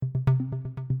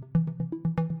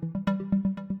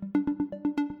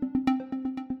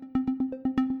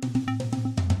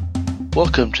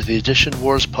Welcome to the Edition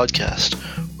Wars podcast,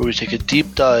 where we take a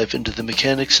deep dive into the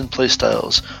mechanics and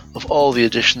playstyles of all the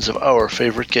editions of our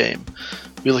favorite game.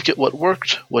 We look at what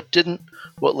worked, what didn't,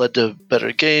 what led to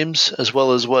better games, as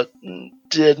well as what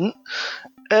didn't,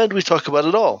 and we talk about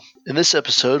it all. In this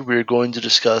episode, we are going to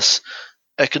discuss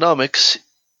economics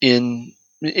in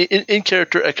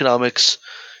character economics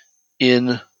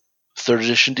in 3rd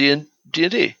edition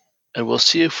D&D, and we'll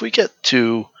see if we get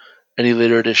to any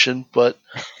later edition, but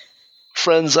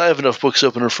friends, I have enough books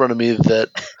open in front of me that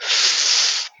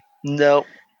no.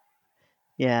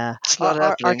 Yeah, it's not our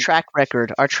happening.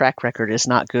 Our track record is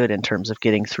not good in terms of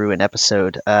getting through an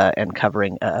episode and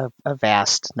covering a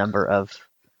vast number of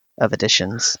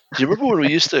editions. Do you remember when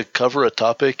we used to cover a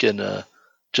topic in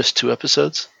just 2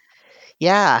 episodes?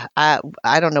 Yeah, I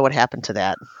don't know what happened to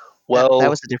that. Well, that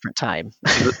was a different time.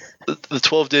 the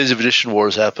 12 Days of Edition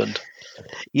Wars happened.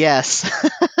 Yes,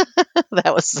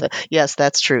 yes,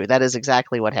 that's true. That is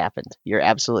exactly what happened. You're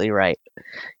absolutely right.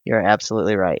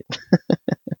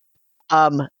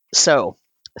 So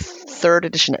 3rd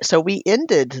edition. So we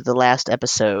ended the last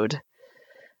episode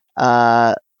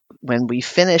when we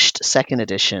finished 2nd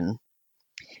edition.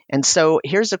 And so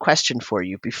here's a question for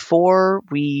you. Before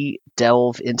we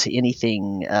delve into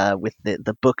anything with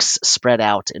the books spread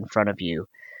out in front of you,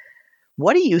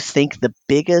 what do you think the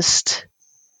biggest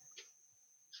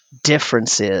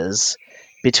difference is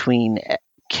between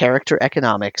character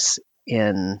economics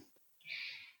in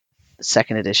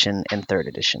 2nd edition and 3rd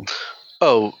edition?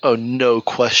 Oh, no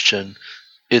question.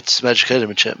 It's magic item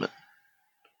enchantment.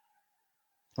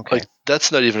 Okay. Like,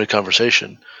 that's not even a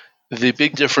conversation. The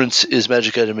big difference is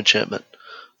magic item enchantment.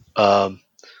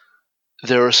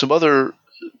 There are some other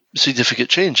significant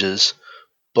changes,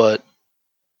 but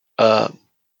the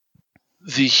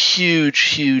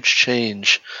huge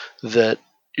change that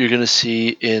you're going to see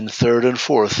in 3rd and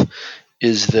 4th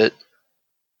is that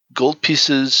gold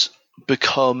pieces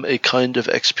become a kind of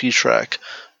XP track,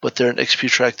 but they're an XP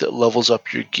track that levels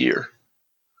up your gear.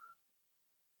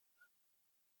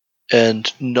 And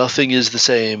nothing is the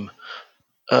same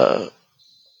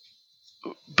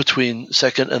between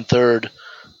 2nd and 3rd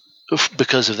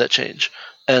because of that change.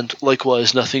 And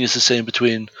likewise, nothing is the same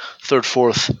between 3rd,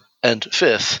 4th, and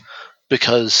 5th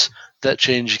because that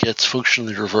change gets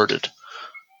functionally reverted.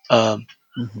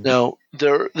 Now,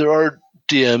 there are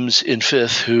DMs in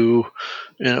 5th who,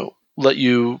 let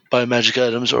you buy magic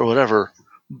items or whatever,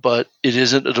 but it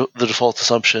isn't the default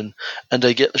assumption, and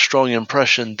I get the strong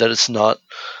impression that it's not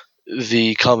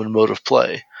the common mode of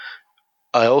play.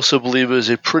 I also believe it is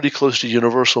a pretty close to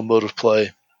universal mode of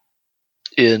play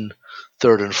in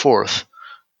 3rd and 4th.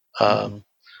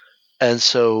 And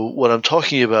so what I'm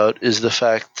talking about is the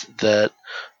fact that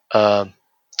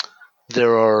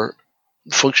there are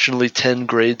functionally 10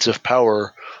 grades of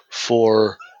power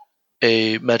for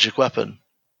a magic weapon,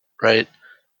 right?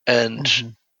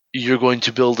 And you're going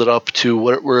to build it up to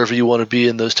wherever you want to be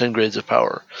in those 10 grades of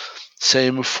power.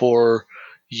 Same for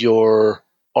your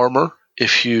armor,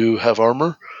 if you have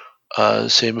armor.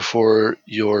 Same for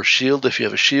your shield, if you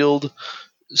have a shield.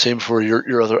 Same for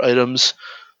your other items.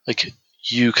 Like,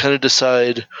 you kind of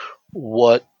decide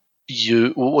what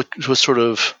sort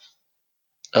of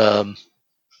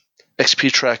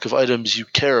XP track of items you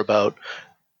care about,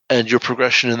 and your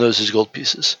progression in those is gold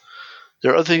pieces.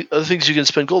 There are other things you can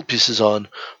spend gold pieces on,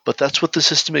 but that's what the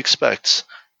system expects.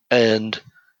 And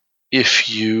if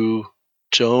you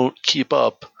don't keep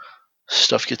up,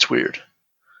 stuff gets weird.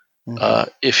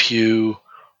 If you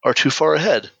are too far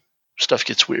ahead, stuff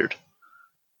gets weird.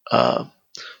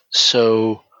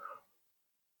 So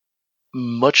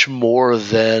much more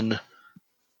than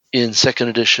in 2nd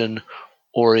edition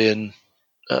or in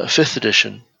 5th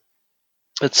edition.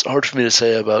 It's hard for me to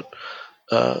say about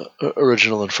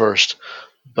original and 1st,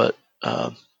 but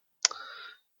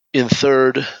in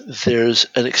 3rd, there's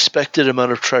an expected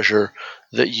amount of treasure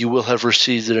that you will have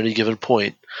received at any given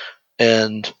point,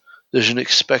 and there's an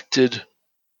expected,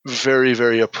 very,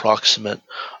 very approximate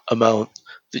amount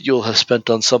that you'll have spent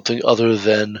on something other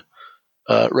than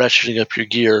ratcheting up your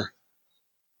gear,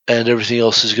 and everything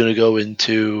else is going to go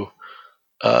into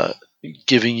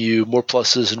giving you more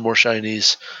pluses and more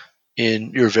shinies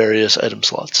in your various item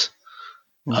slots.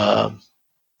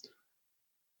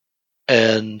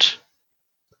 And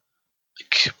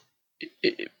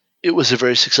it was a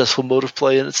very successful mode of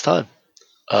play in its time.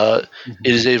 It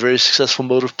is a very successful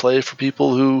mode of play for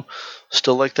people who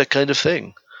still like that kind of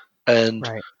thing. And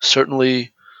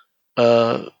certainly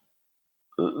 3rd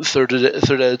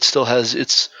Ed still has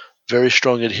its very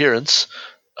strong adherence,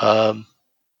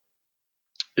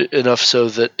 enough so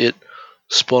that it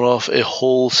spun off a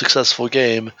whole successful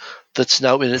game that's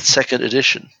now in its 2nd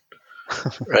edition.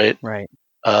 right? Right.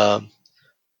 Um,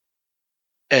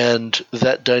 and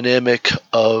that dynamic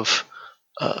of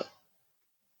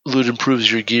loot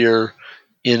improves your gear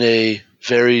in a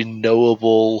very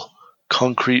knowable,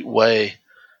 concrete way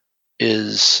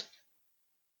is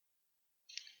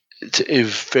it's a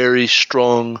very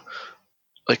strong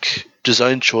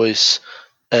design choice,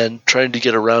 and trying to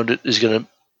get around it is going to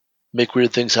make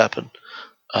weird things happen.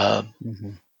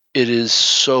 Mm-hmm. It is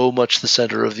so much the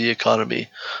center of the economy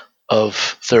of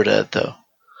third ed, though.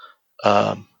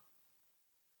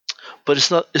 But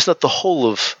it's not the whole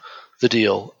of the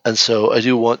deal, and so I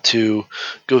do want to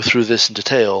go through this in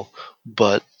detail.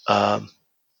 But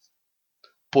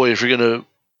boy, if you're going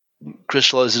to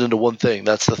crystallize it into one thing,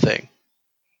 that's the thing.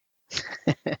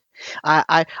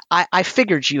 I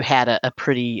figured you had a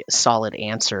pretty solid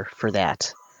answer for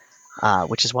that,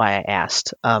 which is why I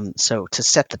asked. So to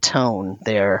set the tone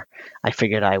there, I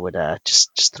figured I would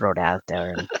just throw it out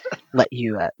there and let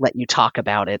you talk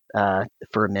about it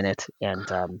for a minute,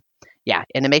 and yeah,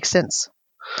 and it makes sense.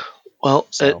 Well,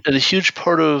 So and a huge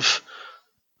part of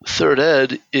third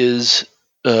ed is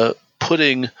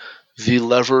putting the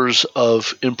levers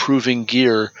of improving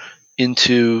gear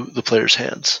into the player's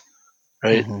hands,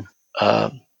 right? mm-hmm.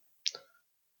 Um,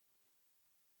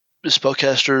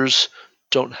 spellcasters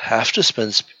don't have to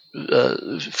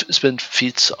spend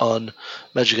feats on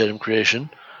magic item creation,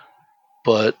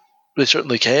 but they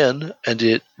certainly can, and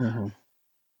it Mm-hmm.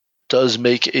 does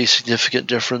make a significant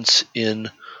difference in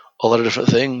a lot of different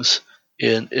things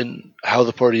in how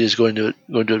the party is going to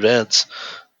advance.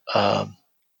 Um,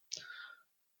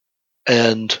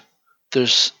 and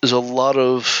there's a lot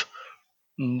of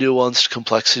nuanced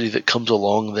complexity that comes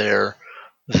along there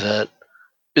that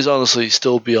is honestly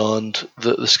still beyond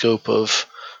the scope of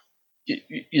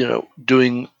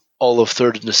doing all of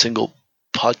third in a single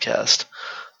podcast,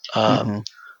 Mm-hmm.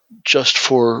 just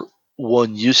for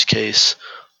one use case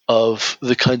of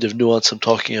the kind of nuance I'm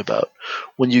talking about.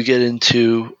 When you get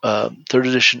into third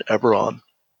edition Eberron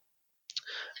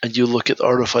and you look at the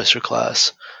Artificer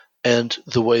class and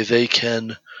the way they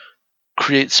can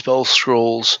create spell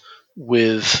scrolls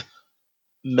with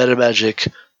meta magic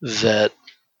that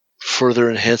further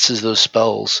enhances those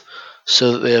spells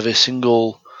so that they have a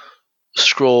single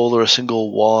scroll or a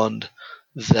single wand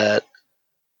that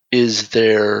is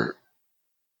their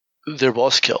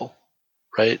boss kill,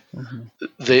 right? Mm-hmm.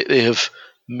 They have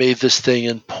made this thing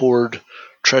and poured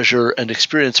treasure and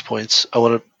experience points. I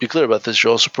want to be clear about this.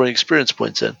 You're also putting experience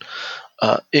points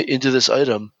into this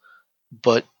item,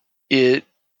 but it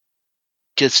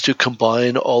gets to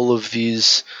combine all of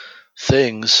these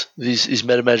things, these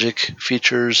meta magic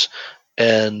features,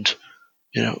 and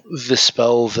this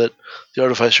spell that the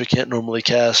artificer can't normally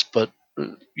cast, but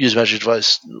use magic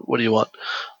device. What do you want?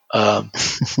 Um,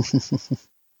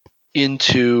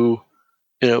 into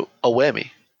a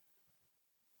whammy,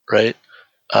 right?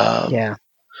 Um, Yeah.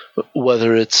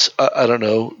 whether it's I don't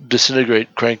know,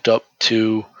 disintegrate cranked up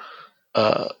to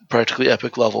practically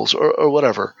epic levels or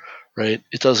whatever, right?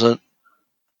 It doesn't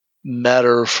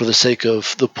matter for the sake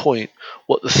of the point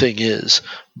what the thing is,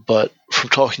 but from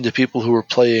talking to people who are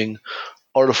playing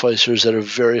artificers at a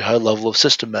very high level of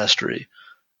system mastery,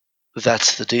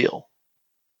 that's the deal.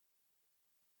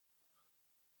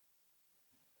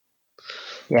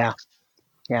 Yeah.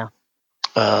 Yeah.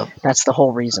 Um, That's the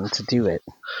whole reason to do it.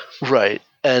 right,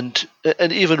 and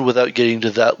even without getting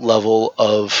to that level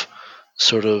of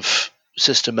sort of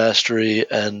system mastery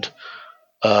and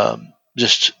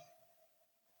just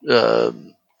uh,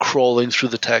 crawling through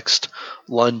the text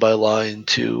line by line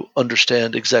to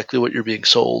understand exactly what you're being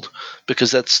sold,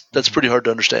 because that's pretty hard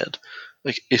to understand.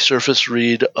 Like a surface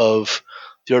read of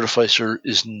the artificer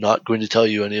is not going to tell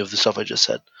you any of the stuff I just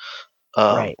said.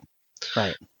 Right.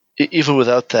 Right. Even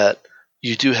without that,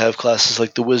 you do have classes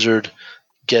like the wizard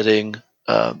getting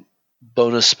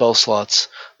bonus spell slots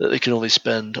that they can only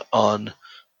spend on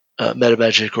meta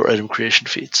magic or item creation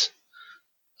feats.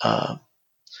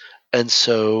 And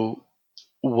so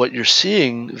what you're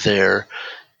seeing there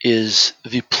is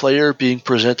the player being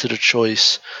presented a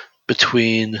choice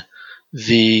between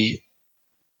the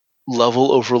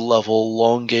level over level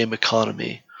long game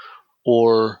economy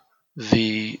or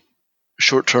the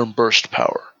short term burst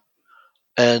power.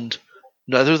 And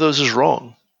neither of those is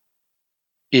wrong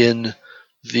in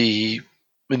the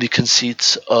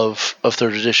conceits of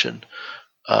third edition.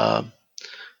 Um,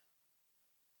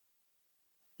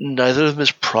 neither of them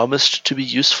is promised to be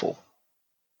useful.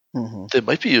 Mm-hmm. They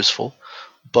might be useful,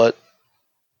 but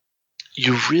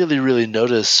you really, really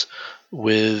notice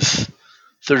with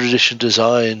third edition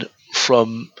design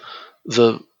from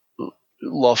the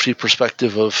lofty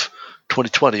perspective of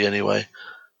 2020 anyway,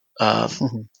 um,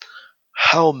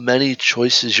 how many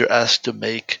choices you're asked to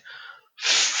make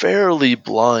fairly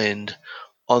blind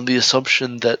on the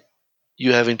assumption that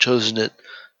you having chosen it,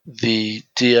 the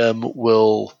DM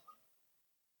will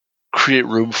create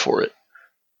room for it.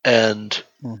 And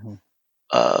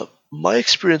my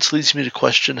experience leads me to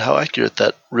question how accurate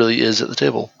that really is at the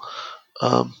table.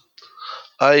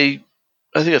 I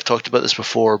think I've talked about this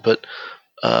before, but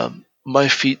my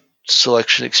feat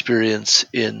selection experience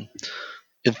in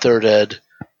third ed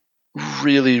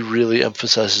really, really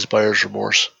emphasizes buyer's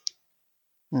remorse.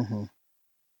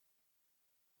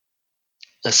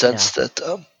 A sense that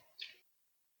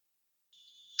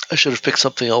I should have picked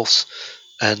something else,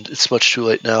 and it's much too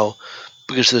late now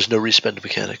because there's no respend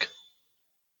mechanic.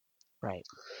 Right.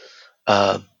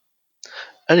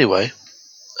 Anyway,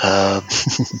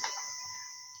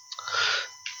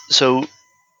 so,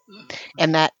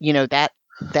 and that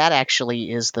that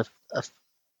actually is the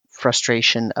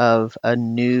frustration of a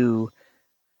new,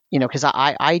 because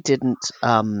I didn't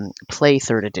play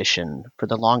third edition for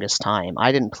the longest time.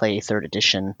 I didn't play third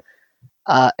edition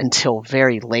until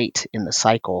very late in the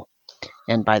cycle,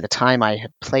 and by the time I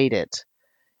had played it,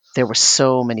 there were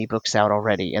so many books out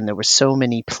already, and there were so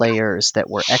many players that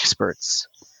were experts.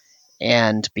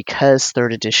 And because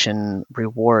third edition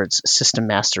rewards system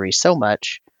mastery so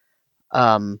much,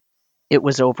 it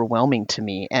was overwhelming to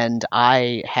me. And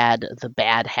I had the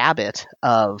bad habit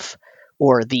of,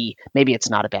 maybe it's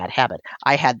not a bad habit,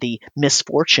 I had the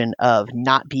misfortune of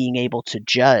not being able to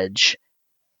judge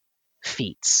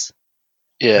feats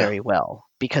very well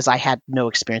because I had no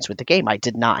experience with the game. I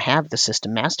did not have the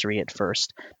system mastery at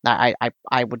first. I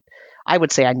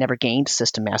would say I never gained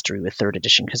system mastery with third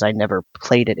edition because I never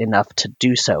played it enough to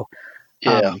do so.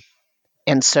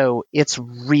 And so it's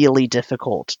really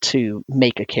difficult to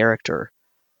make a character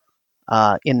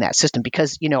in that system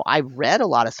because, I read a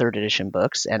lot of third edition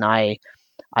books and I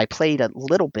played a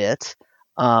little bit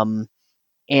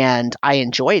and I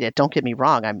enjoyed it. Don't get me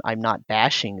wrong. I'm not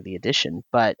bashing the edition,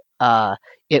 but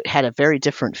it had a very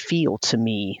different feel to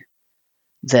me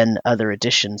than other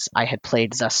editions I had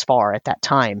played thus far at that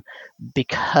time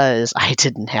because I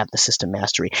didn't have the system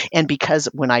mastery. And because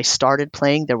when I started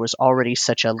playing, there was already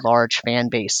such a large fan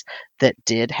base that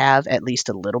did have at least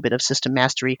a little bit of system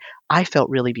mastery, I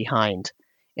felt really behind.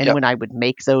 And when I would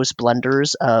make those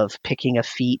blunders of picking a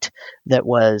feat that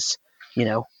was,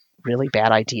 really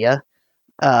bad idea,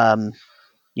 it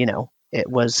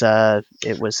was a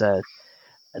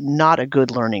not a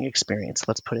good learning experience.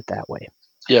 Let's put it that way.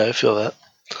 Yeah, I feel that.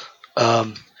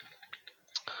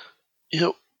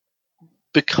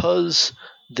 Because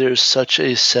there's such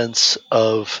a sense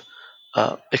of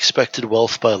expected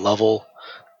wealth by level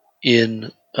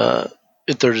in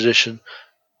third edition,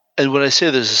 and when I say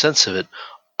there's a sense of it,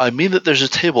 I mean that there's a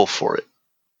table for it.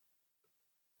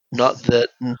 Not that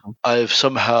I've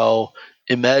somehow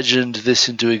imagined this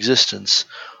into existence.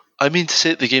 I mean to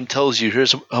say that the game tells you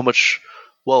here's how much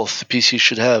wealth the PC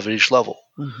should have at each level.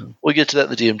 We'll get to that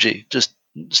in the DMG. Just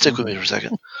stick with me for a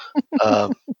second.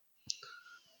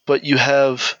 But you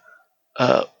have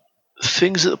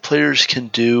things that the players can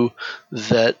do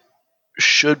that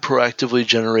should proactively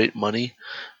generate money,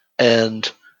 and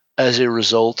as a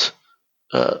result,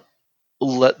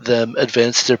 let them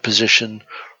advance their position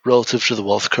relative to the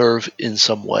wealth curve in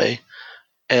some way.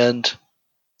 And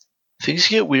things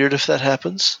get weird if that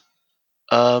happens.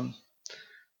 Some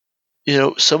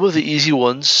of the easy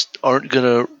ones aren't going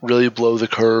to really blow the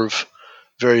curve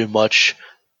very much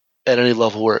at any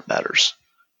level where it matters.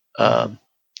 I'm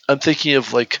thinking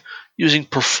of using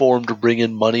perform to bring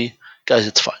in money. Guys,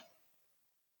 it's fine.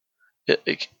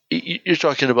 You're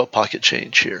talking about pocket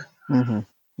change here.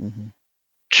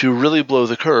 To really blow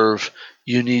the curve,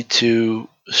 you need to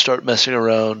start messing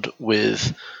around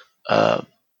with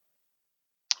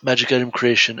magic item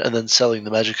creation and then selling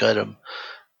the magic item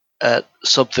at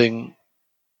something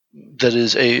that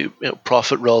is a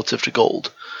profit relative to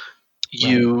gold.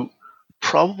 You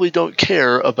probably don't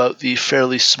care about the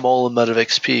fairly small amount of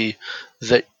XP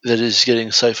that is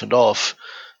getting siphoned off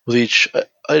with each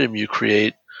item you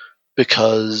create,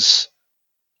 because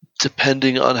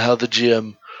depending on how the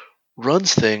GM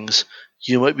runs things,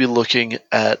 you might be looking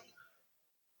at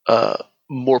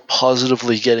more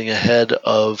positively getting ahead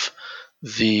of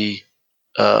the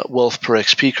wealth per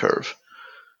XP curve.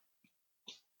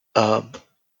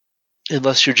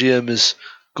 Unless your GM is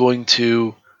going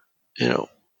to,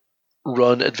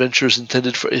 run adventures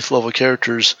intended for 8th level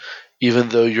characters, even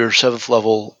though you're 7th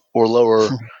level or lower,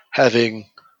 having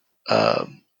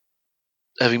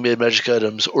made magic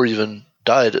items or even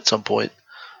died at some point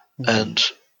and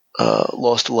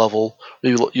lost a level.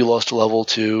 Maybe you lost a level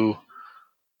to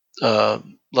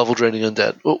level draining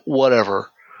undead, whatever.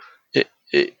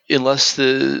 Unless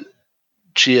the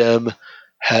GM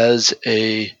has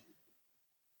a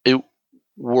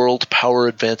world power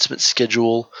advancement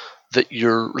schedule that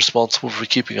you're responsible for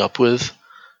keeping up with,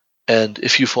 and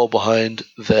if you fall behind,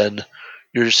 then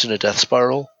you're just in a death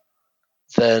spiral,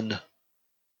 then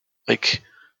like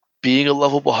being a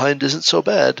level behind isn't so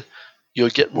bad. You'll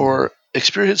get more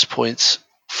experience points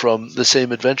from the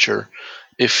same adventure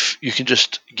if you can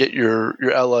just get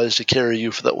your allies to carry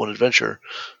you for that one adventure,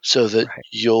 so that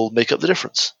you'll make up the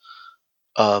difference.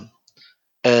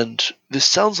 And this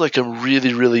sounds like I'm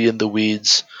really, really in the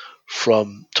weeds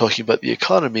from talking about the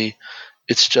economy.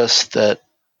 It's just that,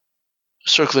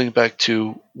 circling back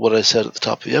to what I said at the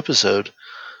top of the episode,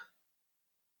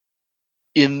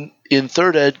 in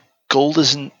third ed, gold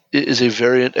is a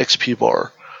variant XP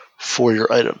bar for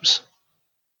your items,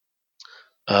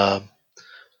 and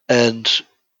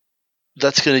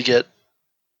that's going to get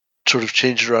sort of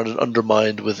changed around and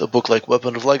undermined with a book like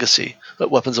Weapons of Legacy.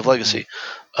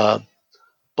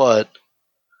 But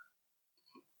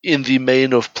in the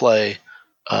main of play,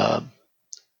 gold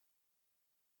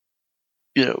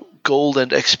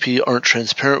and XP aren't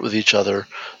transparent with each other;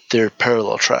 they're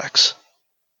parallel tracks.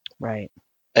 Right.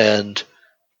 And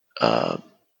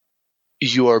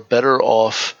you are better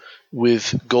off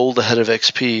with gold ahead of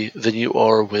XP than you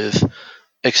are with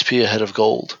XP ahead of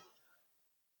gold.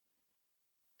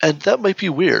 And that might be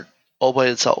weird all by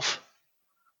itself.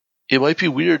 It might be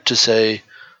weird to say,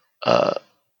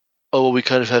 we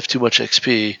kind of have too much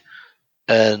XP,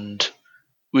 and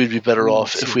we'd be better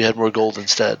off if we had more gold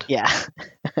instead. Yeah.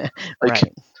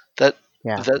 Right. That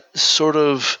sort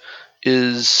of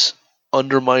is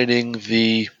undermining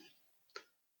the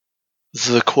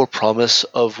core promise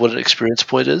of what an experience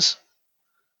point is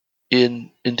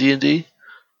in D&D.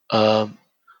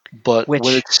 But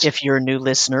which, if you're a new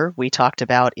listener, we talked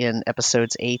about in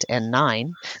episodes 8 and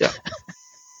 9. Yeah.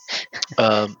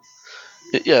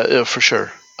 Yeah, for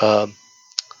sure. And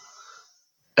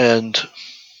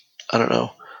I don't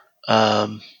know.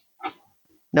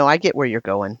 No, I get where you're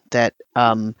going. That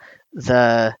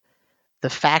the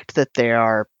fact that there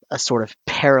are a sort of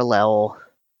parallel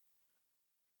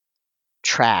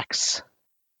tracks,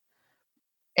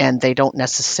 and they don't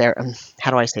necessarily,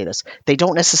 how do I say this? They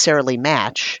don't necessarily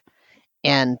match,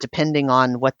 and depending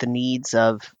on what the needs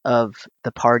of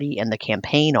the party and the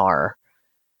campaign are,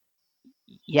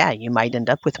 yeah, you might end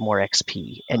up with more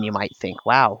XP, and you might think,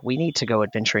 wow, we need to go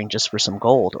adventuring just for some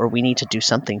gold, or we need to do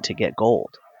something to get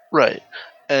gold. Right.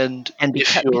 And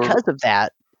because of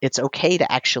that, it's okay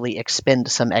to actually expend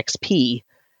some XP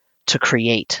to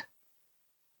create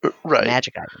a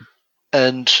magic item.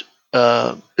 And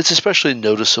it's especially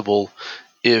noticeable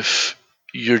if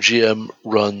your GM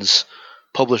runs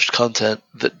published content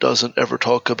that doesn't ever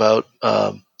talk about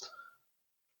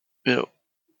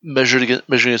measuring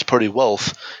its party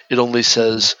wealth. It only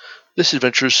says this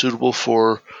adventure is suitable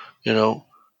for 4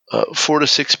 to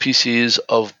 6 PCs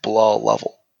of blah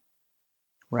level.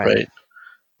 Right.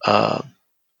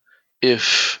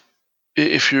 If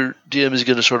your DM is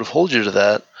going to sort of hold you to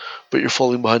that, but you're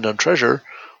falling behind on treasure,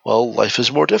 well, life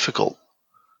is more difficult.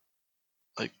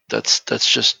 Like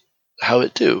that's just how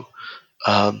it do.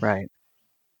 Right.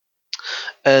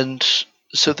 And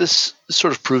so this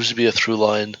sort of proves to be a through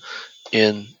line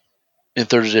in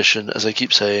third edition, as I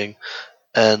keep saying,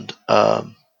 and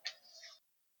the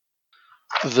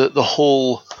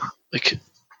whole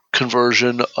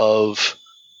conversion of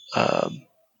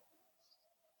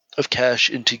cash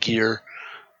into gear,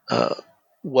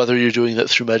 whether you're doing that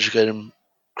through magic item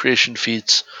creation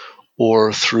feats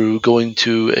or through going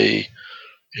to a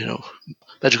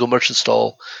magical merchant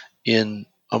stall in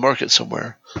a market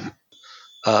somewhere,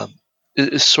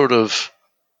 is sort of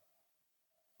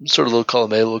little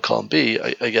column A, little column B,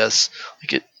 I guess.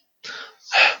 Like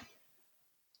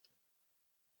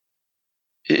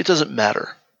it doesn't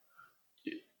matter.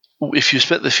 If you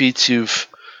spent the feats, you've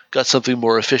got something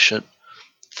more efficient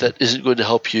that isn't going to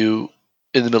help you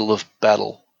in the middle of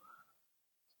battle,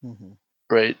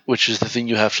 right? Which is the thing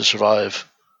you have to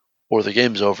survive, or the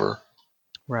game's over.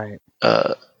 Right.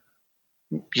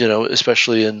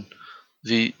 Especially in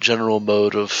the general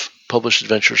mode of published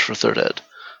adventures for third ed.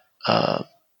 On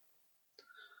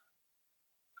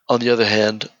the other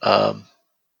hand,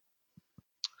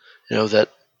 that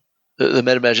the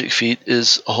meta magic feat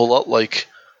is a whole lot like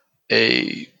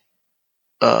a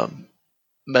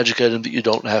magic item that you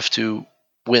don't have to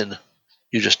win,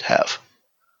 you just have.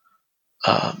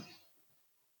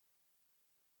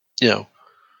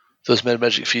 Those meta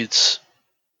magic feats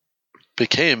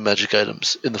became magic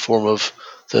items in the form of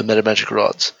the meta magic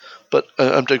rods. But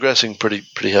I'm digressing pretty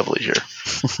heavily here.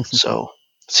 So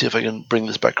let's see if I can bring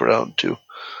this back around to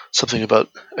something about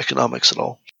economics at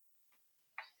all.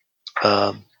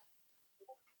 I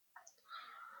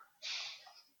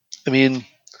mean,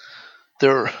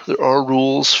 there are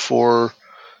rules for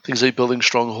things like building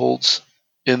strongholds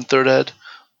in Third Ed,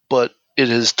 but it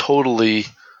has totally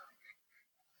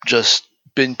just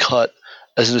been cut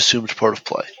as an assumed part of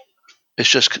play. It's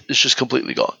just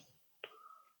completely gone.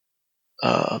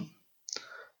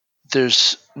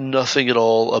 There's nothing at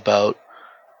all about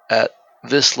at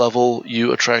this level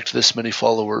you attract this many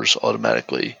followers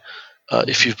automatically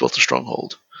if you've built a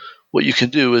stronghold. What you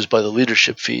can do is by the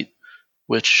leadership feat,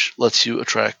 which lets you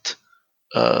attract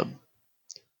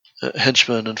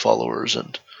henchmen and followers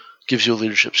and gives you a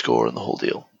leadership score and the whole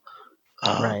deal.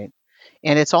 Right.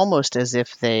 And it's almost as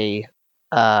if they,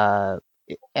 as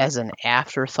an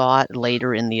afterthought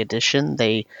later in the edition,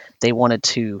 they wanted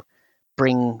to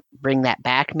bring that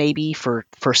back maybe for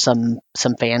some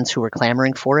fans who were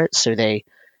clamoring for it. So they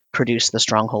produced the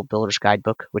Stronghold Builder's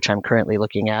Guidebook, which I'm currently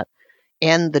looking at,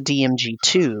 and the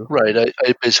DMG2. Right,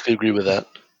 I basically agree with that.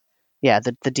 Yeah,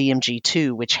 the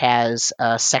DMG2, which has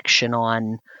a section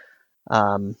on.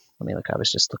 Let me look. I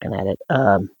was just looking at it.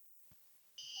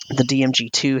 The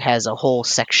DMG2 has a whole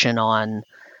section on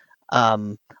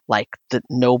like the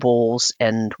nobles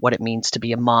and what it means to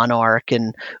be a monarch,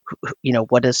 and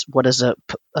what does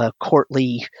a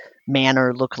courtly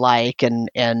manner look like, and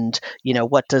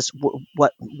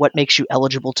what makes you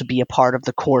eligible to be a part of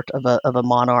the court of a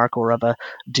monarch or of a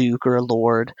duke or a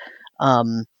lord,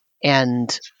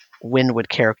 and when would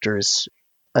characters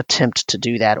attempt to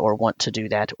do that or want to do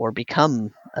that or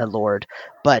become a lord.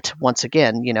 But once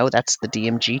again, that's the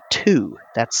DMG2.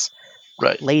 That's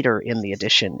right later in the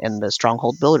edition, and the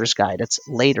Stronghold Builder's Guide, it's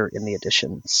later in the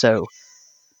edition. So,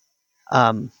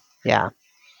 yeah.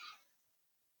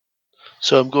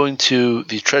 So I'm going to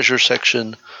the treasure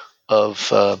section of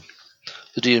the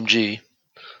DMG,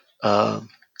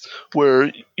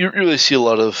 where you really see a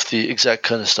lot of the exact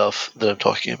kind of stuff that I'm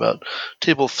talking about.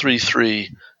 Table 3.3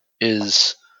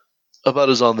 is about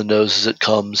as on the nose as it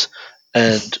comes,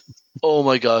 and oh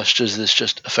my gosh, does this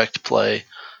just affect play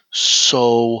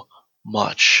so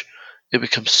much. It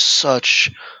becomes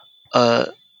such an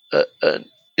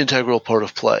integral part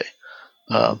of play.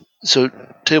 So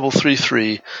table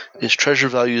 3.3 is treasure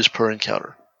values per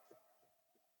encounter.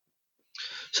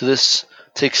 So this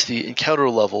takes the encounter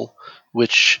level,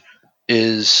 which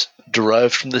is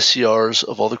derived from the CRs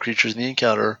of all the creatures in the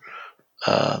encounter,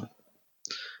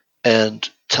 and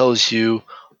tells you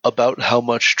about how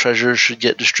much treasure should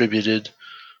get distributed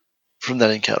from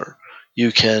that encounter.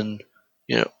 You can,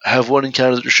 have one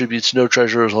encounter that distributes no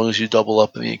treasure as long as you double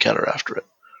up in the encounter after it,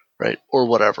 right? Or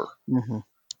whatever. Mm-hmm.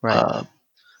 Right.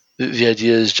 The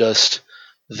idea is just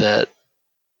that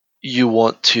you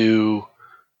want to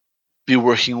be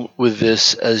working with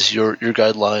this as your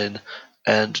guideline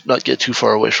and not get too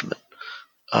far away from it.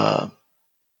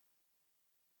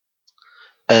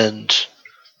 And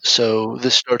so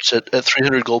this starts at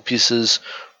 300 gold pieces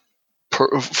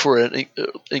for an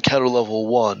encounter level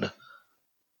 1.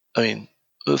 I mean,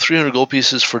 300 gold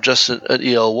pieces for just an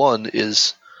EL1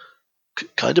 is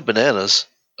kind of bananas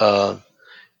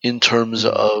in terms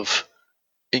of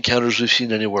encounters we've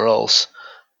seen anywhere else,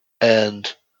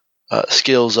 and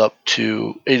scales up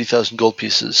to 80,000 gold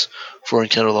pieces for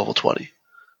encounter level 20.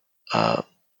 But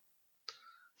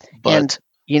and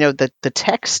the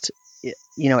text,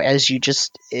 as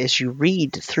you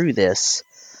read through this,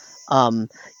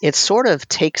 it sort of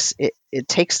takes it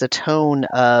takes the tone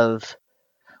of,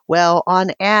 well,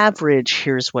 on average,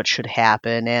 here's what should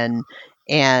happen,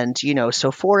 and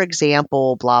so for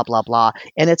example, blah blah blah,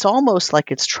 and it's almost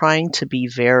like it's trying to be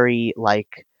very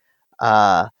like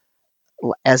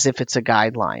as if it's a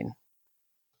guideline,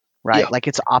 right? yeah, Like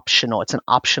it's optional. It's an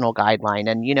optional guideline.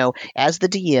 And, as the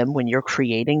DM, when you're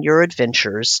creating your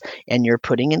adventures and you're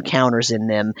putting encounters in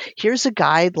them, here's a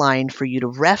guideline for you to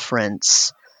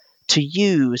reference, to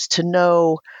use, to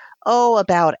know,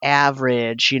 about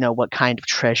average, what kind of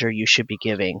treasure you should be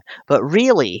giving. But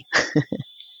really,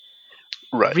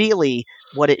 right. really,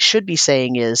 what it should be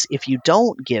saying is if you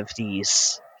don't give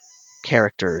these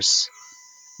characters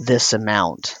this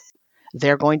amount,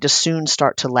 they're going to soon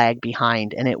start to lag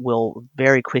behind, and it will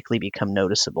very quickly become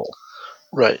noticeable.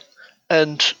 Right.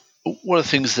 And one of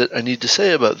the things that I need to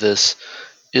say about this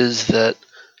is that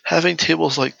having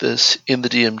tables like this in the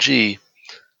DMG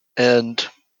and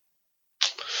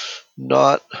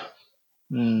not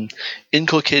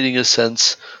inculcating a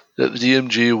sense that the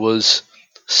DMG was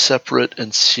separate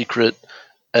and secret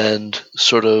and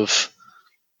sort of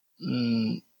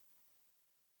mm,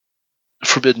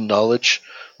 forbidden knowledge,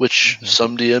 which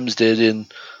some DMs did in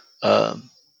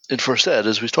First Ed,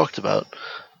 as we've talked about.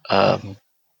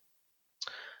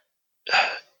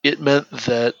 It meant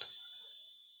that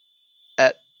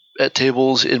at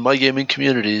tables in my gaming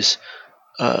communities,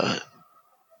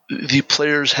 the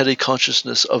players had a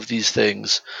consciousness of these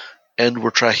things and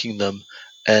were tracking them.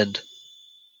 And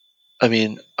I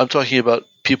mean, I'm talking about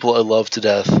people I love to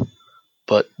death,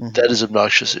 but that is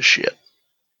obnoxious as shit.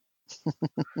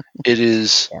 It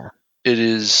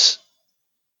is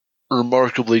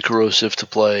remarkably corrosive to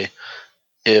play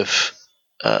if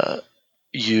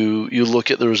you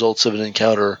look at the results of an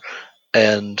encounter,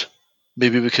 and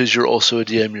maybe because you're also a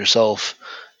DM yourself,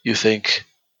 you think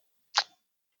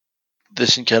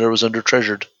this encounter was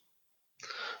under-treasured.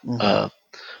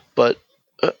 But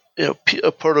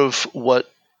a part of what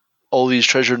all these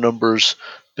treasure numbers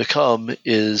become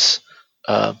is,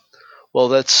 well,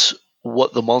 that's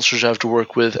what the monsters have to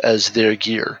work with as their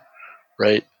gear,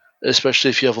 right? Especially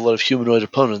if you have a lot of humanoid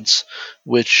opponents,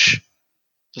 which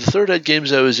the Third Ed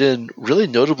games I was in really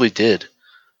notably did.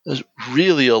 There's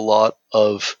really a lot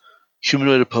of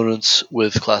humanoid opponents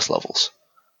with class levels.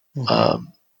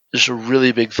 It's a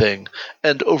really big thing,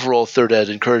 and overall Third Ed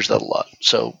encouraged that a lot.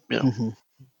 So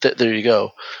there you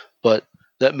go. But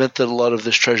that meant that a lot of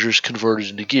this treasure is converted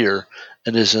into gear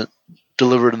and isn't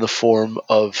delivered in the form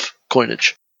of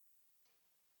coinage,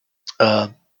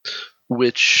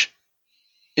 which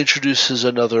introduces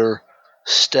another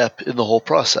step in the whole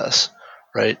process,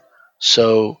 right?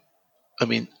 So, I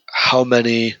mean, how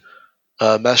many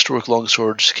Masterwork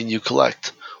longswords can you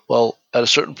collect? Well, at a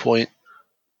certain point,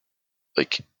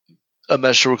 like, a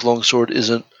Masterwork longsword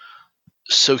isn't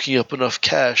soaking up enough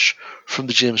cash from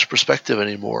the GM's perspective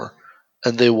anymore,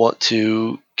 and they want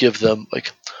to give them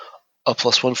like a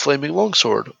 +1 flaming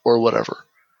longsword or whatever.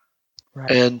 Right.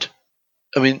 And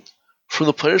I mean, from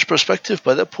the player's perspective,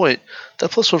 by that point,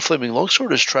 that +1 flaming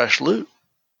longsword is trash loot.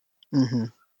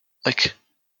 Like,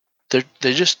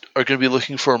 they just are going to be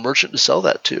looking for a merchant to sell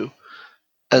that to,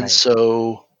 and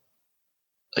so,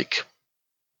 like,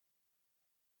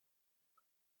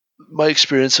 my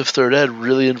experience of Third Ed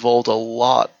really involved a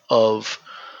lot of,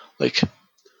 like,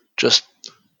 just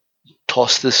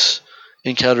toss this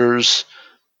encounter's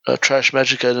trash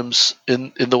magic items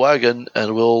in the wagon,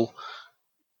 and we'll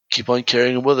keep on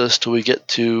carrying them with us till we get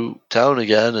to town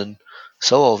again and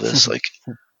sell all this. Like,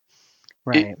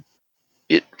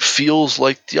 it feels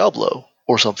like Diablo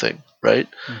or something, right?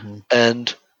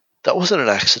 And that wasn't an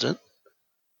accident.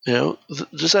 The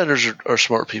designers are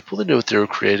smart people. They knew what they were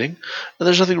creating, and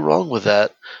there's nothing wrong with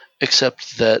that,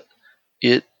 except that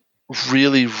it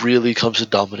really, really comes to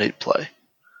dominate play.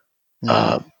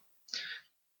 I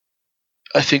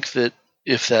think that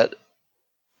if that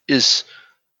is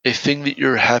a thing that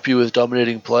you're happy with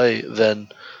dominating play, then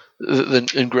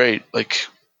great. Like,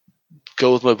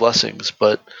 go with my blessings.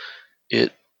 But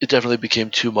it definitely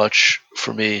became too much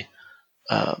for me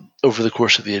over the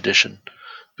course of the edition,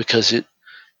 because it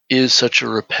is such a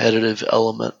repetitive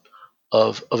element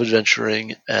of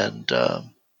adventuring and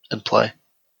play.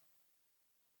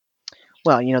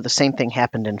 Well, the same thing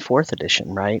happened in 4th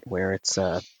edition, right? Where it's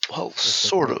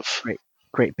sort of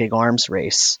great big arms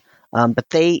race. But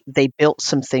they built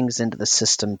some things into the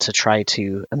system to try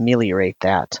to ameliorate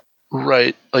that.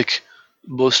 Right. Like,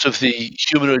 most of the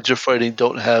humanoids you're fighting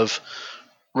don't have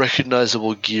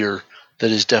recognizable gear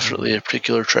that is definitely a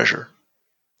particular treasure.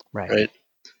 Right.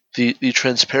 The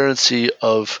transparency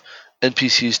of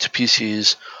NPCs to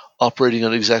PCs operating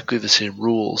on exactly the same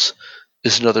rules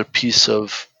is another piece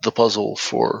of the puzzle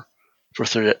for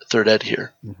Third Ed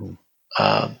here.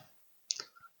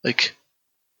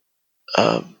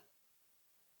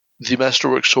 The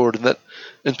Masterwork sword in that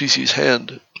NPC's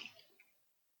hand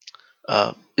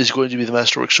is going to be the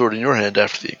Masterwork sword in your hand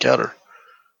after the encounter,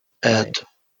 and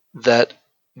that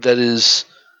is,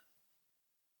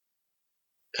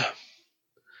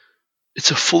 it's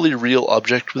a fully real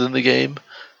object within the game,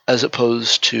 as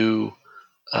opposed to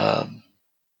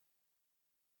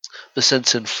the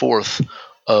sense in 4th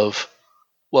of,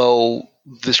 well,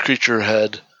 this creature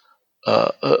had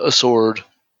a sword.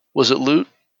 Was it loot?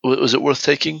 Was it worth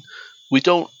taking? We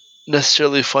don't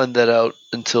necessarily find that out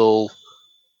until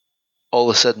all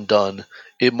is said and done.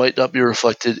 It might not be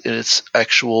reflected in its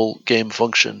actual game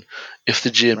function if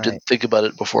the GM didn't think about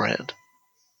it beforehand.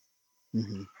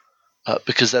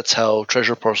 Because that's how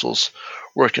treasure parcels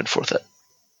work in 4th Ed.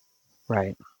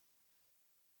 Right.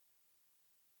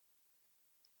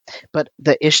 But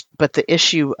the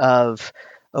issue of,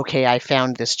 okay, I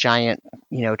found this giant,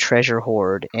 treasure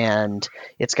hoard, and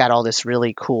it's got all this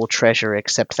really cool treasure,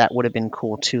 except that would have been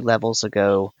cool 2 levels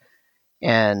ago.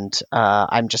 and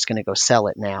I'm just going to go sell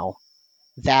it now.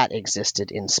 That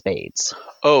existed in spades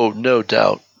Oh, no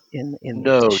doubt. in the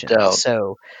No edition. doubt.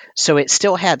 So it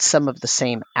still had some of the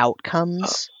same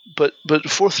outcomes. But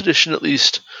 4th edition at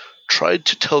least tried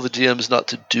to tell the DMs not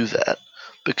to do that,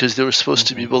 because they were supposed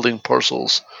to be building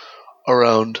parcels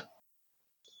around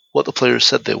what the players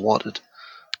said they wanted.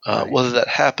 Right. Whether that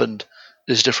happened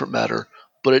is a different matter,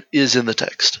 but it is in the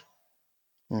text.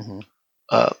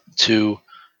 To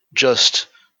just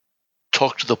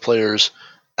talk to the players,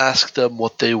 ask them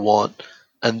what they want,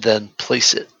 and then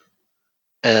place it.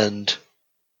 And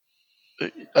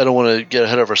I don't want to get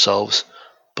ahead of ourselves,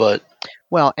 but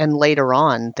Well, and later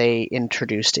on, they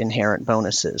introduced inherent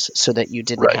bonuses so that you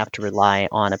didn't Right. have to rely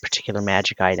on a particular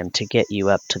magic item to get you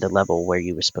up to the level where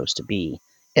you were supposed to be,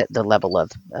 at the level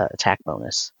of attack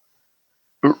bonus.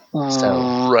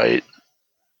 So, right,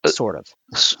 sort of.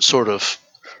 sort of.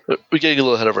 We're getting a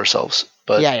little ahead of ourselves,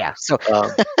 but Yeah. So,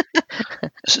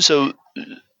 so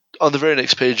on the very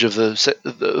next page of the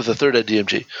 3rd ed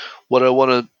DMG, what I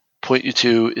want to point you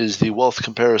to is the wealth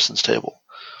comparisons table,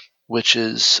 which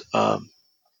is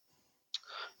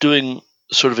doing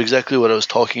sort of exactly what I was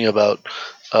talking about.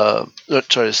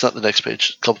 Sorry, it's not the next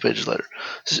page. A couple pages later,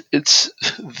 it's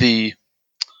the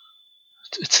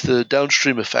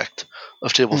downstream effect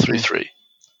of table 3.3.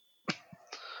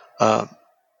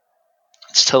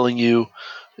 It's telling you,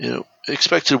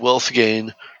 expected wealth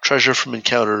gain, treasure from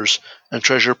encounters, and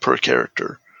treasure per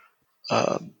character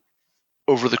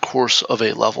over the course of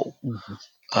a level.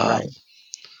 right.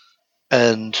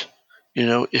 And,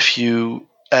 if you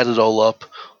add it all up,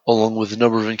 along with the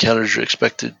number of encounters you're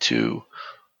expected to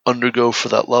undergo for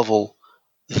that level,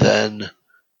 then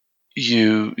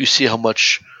you see how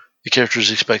much the character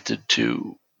is expected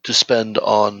to spend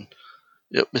on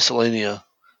miscellanea,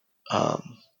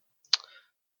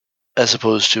 as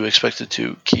opposed to expected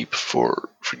to keep for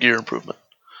gear improvement.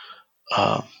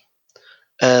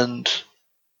 And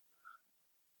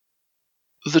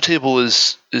the table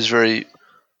is very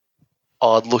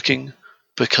odd looking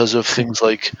because of things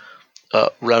like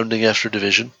rounding after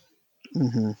division.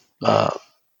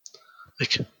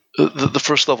 Like the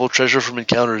first level treasure from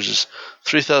encounters is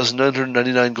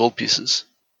 3,999 gold pieces.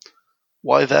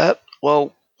 Why that?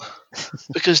 Well,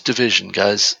 because division,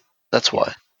 guys. That's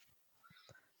why.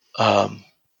 And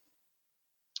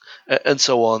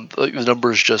so on. Like, the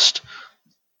numbers just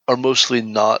are mostly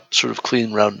not sort of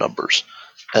clean round numbers,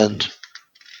 and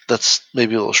that's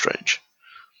maybe a little strange.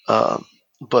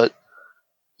 But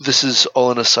this is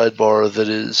all in a sidebar that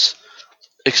is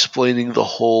explaining the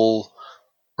whole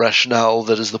rationale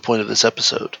that is the point of this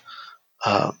episode.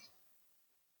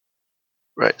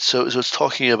 Right. So it's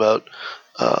talking about,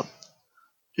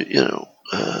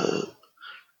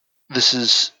 this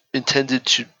is intended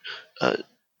to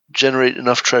generate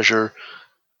enough treasure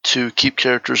to keep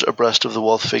characters abreast of the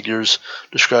wealth figures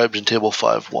described in Table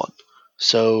 5.1.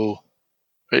 So,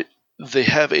 right, they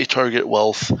have a target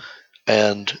wealth,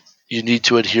 and you need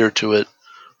to adhere to it,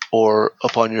 or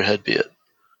upon your head be it.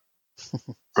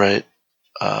 Right?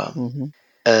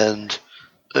 And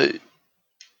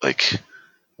like,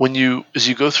 as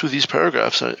you go through these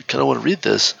paragraphs, I kind of want to read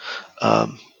this.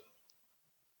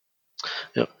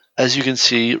 As you can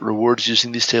see, rewards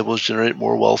using these tables generate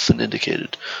more wealth than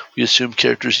indicated. We assume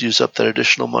characters use up that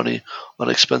additional money on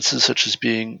expenses such as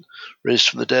being raised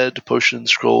from the dead,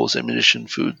 potions, scrolls, ammunition,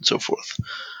 food, and so forth.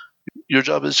 Your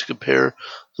job is to compare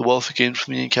the wealth gained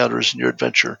from the encounters in your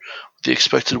adventure with the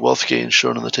expected wealth gain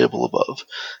shown on the table above.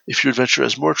 If your adventure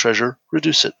has more treasure,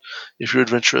 reduce it. If your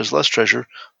adventure has less treasure,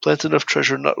 plant enough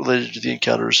treasure not related to the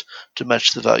encounters to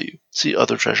match the value. See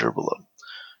other treasure below.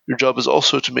 Your job is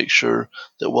also to make sure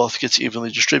that wealth gets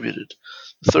evenly distributed.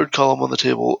 The third column on the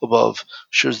table above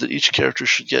shows that each character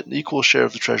should get an equal share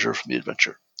of the treasure from the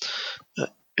adventure.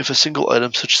 If a single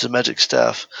item, such as a magic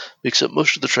staff, makes up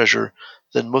most of the treasure,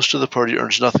 then most of the party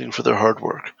earns nothing for their hard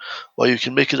work. While you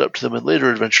can make it up to them in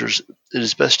later adventures, it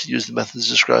is best to use the methods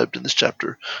described in this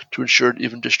chapter to ensure an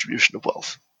even distribution of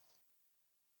wealth.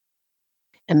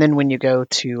 And then when you go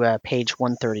to page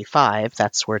 135,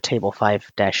 that's where table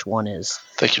 5-1 is.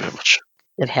 Thank you very much.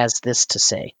 It has this to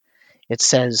say. It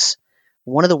says,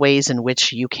 one of the ways in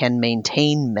which you can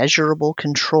maintain measurable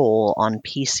control on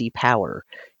PC power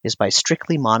is by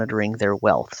strictly monitoring their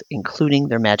wealth, including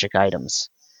their magic items.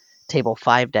 Table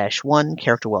 5-1,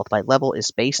 character wealth by level,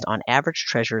 is based on average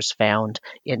treasures found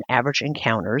in average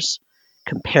encounters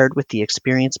compared with the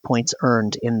experience points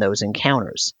earned in those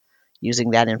encounters.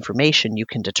 Using that information, you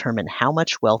can determine how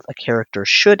much wealth a character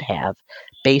should have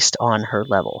based on her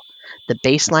level. The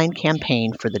baseline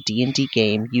campaign for the D&D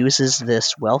game uses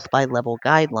this wealth by level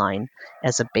guideline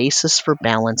as a basis for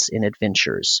balance in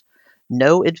adventures.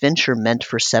 No adventure meant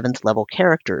for 7th level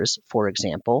characters, for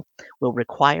example, will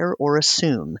require or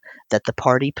assume that the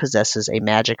party possesses a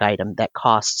magic item that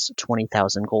costs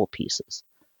 20,000 gold pieces.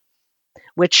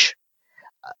 Which,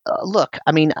 look,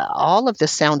 I mean, all of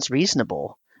this sounds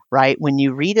reasonable, right? When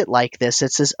you read it like this,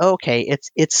 it says, okay,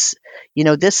 it's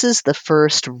this is the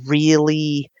first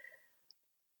really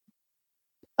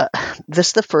this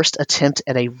is the first attempt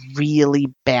at a really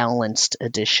balanced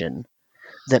edition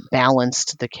that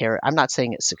balanced the character. I'm not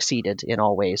saying it succeeded in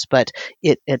all ways, but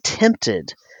it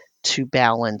attempted to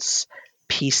balance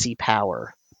PC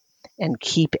power and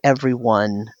keep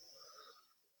everyone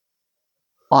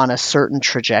on a certain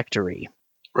trajectory.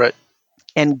 Right.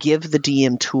 And give the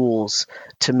DM tools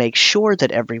to make sure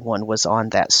that everyone was on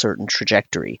that certain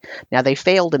trajectory. Now, they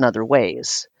failed in other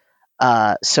ways,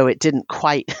 so it didn't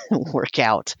quite work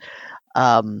out.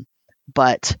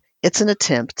 But it's an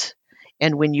attempt.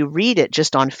 And when you read it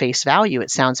just on face value, it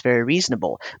sounds very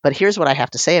reasonable. But here's what I have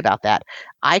to say about that.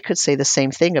 I could say the same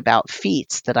thing about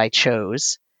feats that I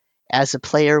chose as a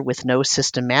player with no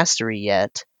system mastery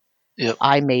yet. Yep.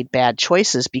 I made bad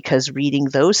choices because reading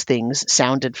those things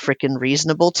sounded frickin'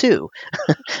 reasonable too,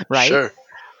 right? Sure.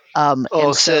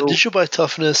 And Sam, did you buy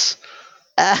toughness?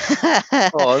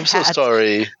 Oh, I'm so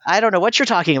sorry. I don't know what you're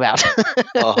talking about.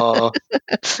 Uh-huh.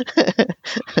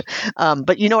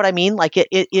 But you know what I mean? Like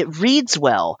it reads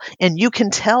well, and you can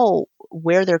tell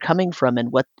where they're coming from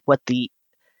and what the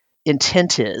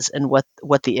intent is and what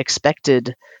the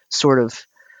expected sort of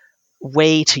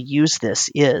way to use this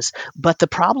is. But the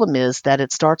problem is that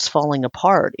it starts falling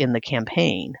apart in the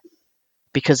campaign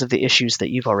because of the issues that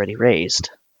you've already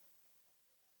raised.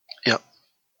 Yeah.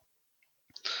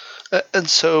 And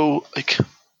so, like,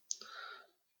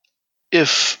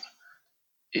 if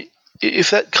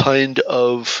that kind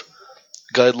of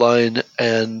guideline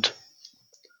and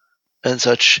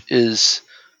such is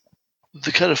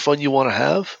the kind of fun you want to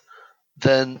have,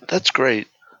 then that's great.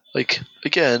 Like,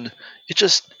 again, it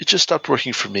just stopped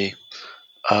working for me,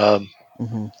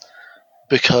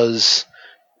 because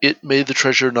it made the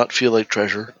treasure not feel like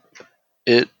treasure.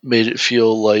 It made it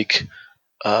feel like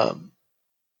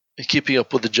keeping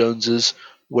up with the Joneses,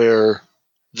 where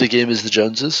the game is the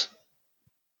Joneses.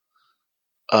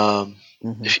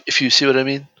 If you see what I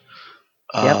mean.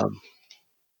 Yep.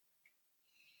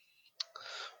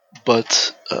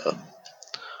 But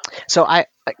so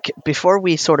before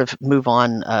we sort of move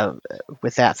on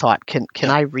with that thought, can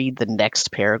I read the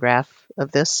next paragraph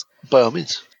of this? By all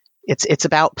means. It's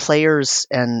about players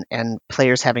and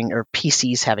players having, or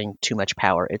PCs having, too much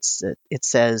power. It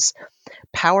says,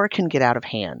 power can get out of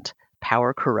hand.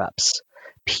 Power corrupts.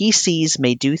 PCs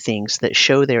may do things that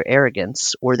show their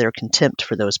arrogance or their contempt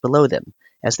for those below them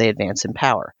as they advance in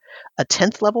power. A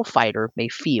 10th level fighter may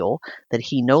feel that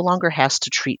he no longer has to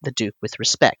treat the Duke with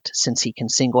respect, since he can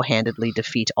single-handedly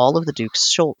defeat all of the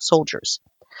Duke's soldiers.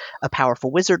 A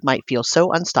powerful wizard might feel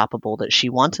so unstoppable that she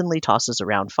wantonly tosses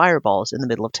around fireballs in the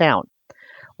middle of town.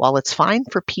 While it's fine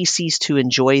for PCs to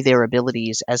enjoy their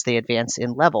abilities as they advance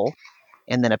in level,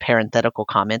 and then a parenthetical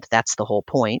comment, that's the whole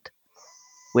point,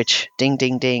 which, ding,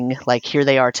 ding, ding, like here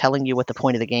they are telling you what the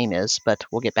point of the game is, but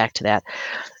we'll get back to that.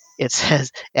 It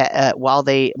says, while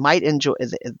they might enjoy,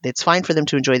 it's fine for them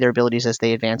to enjoy their abilities as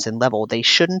they advance in level, they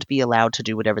shouldn't be allowed to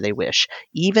do whatever they wish.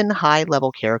 Even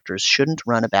high-level characters shouldn't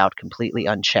run about completely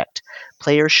unchecked.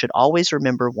 Players should always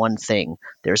remember one thing.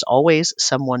 There's always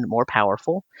someone more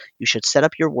powerful. You should set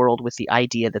up your world with the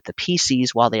idea that the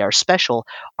PCs, while they are special,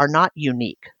 are not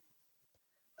unique.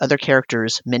 Other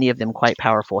characters, many of them quite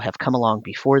powerful, have come along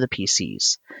before the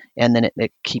PCs, and then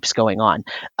it keeps going on.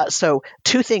 So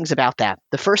two things about that.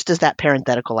 The first is that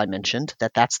parenthetical I mentioned,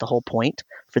 that's the whole point,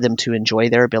 for them to enjoy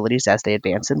their abilities as they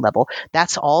advance in level.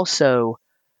 That's also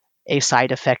a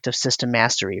side effect of system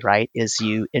mastery, right? Is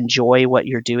you enjoy what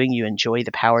you're doing, you enjoy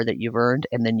the power that you've earned,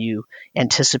 and then you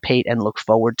anticipate and look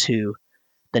forward to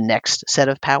the next set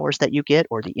of powers that you get,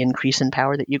 or the increase in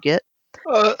power that you get.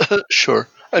 Sure.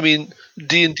 I mean,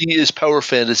 D&D is power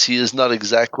fantasy, is not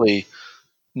exactly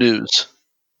news.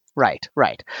 Right.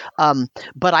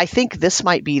 But I think this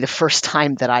might be the first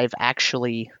time that I've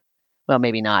actually, well,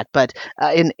 maybe not, but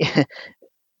in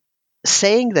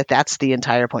saying that that's the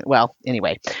entire point. Well,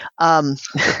 anyway,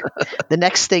 the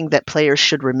next thing that players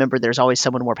should remember, there's always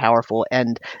someone more powerful,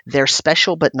 and they're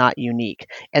special but not unique.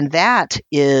 And that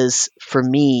is, for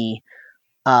me,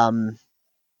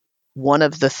 one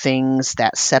of the things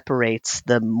that separates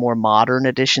the more modern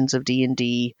editions of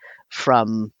D&D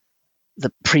from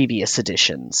the previous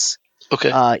editions.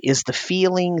 Okay. is the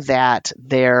feeling that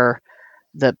the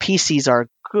PCs are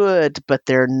good, but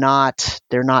they're not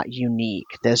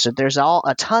unique. There's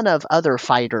a ton of other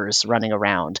fighters running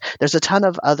around. There's a ton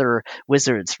of other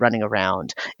wizards running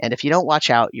around, and if you don't watch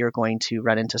out, you're going to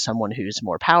run into someone who's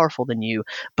more powerful than you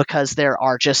because there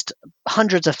are just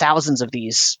hundreds of thousands of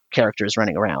these characters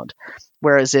running around.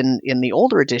 Whereas in the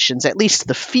older editions, at least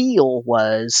the feel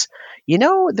was,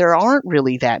 there aren't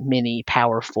really that many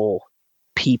powerful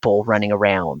people running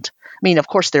around. I mean, of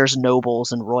course, there's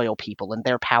nobles and royal people, and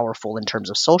they're powerful in terms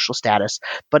of social status.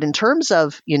 But in terms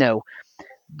of,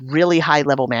 really high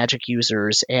level magic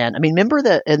users, and I mean, remember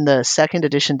that in the second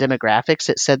edition demographics,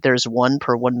 it said there's 1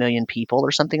 per 1 million people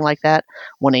or something like that,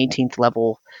 1/18th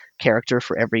level character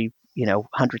for every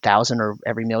 100,000 or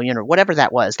every million or whatever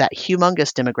that was. That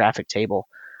humongous demographic table.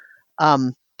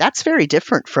 That's very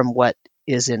different from what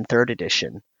is in third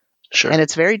edition. Sure. And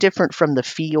it's very different from the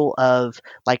feel of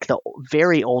like the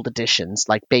very old editions,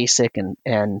 like Basic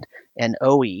and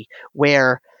OE,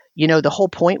 where the whole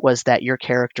point was that your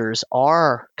characters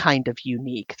are kind of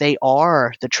unique. They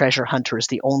are the treasure hunters,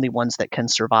 the only ones that can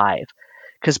survive.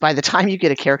 Because by the time you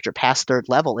get a character past third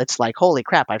level, it's like, holy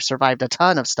crap, I've survived a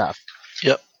ton of stuff.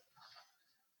 Yep.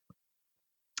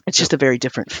 It's just a very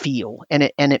different feel, and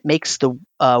it makes the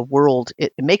world.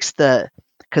 It makes the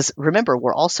because remember,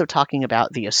 we're also talking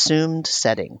about the assumed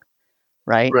setting,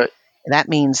 right? Right. And that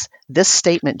means this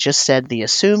statement just said the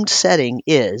assumed setting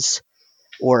is,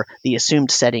 or the assumed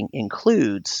setting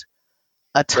includes,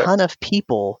 a ton of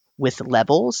people with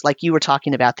levels. Like you were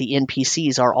talking about, the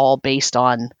NPCs are all based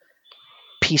on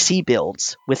PC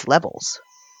builds with levels.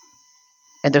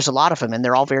 And there's a lot of them, and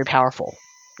they're all very powerful.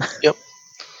 Yep.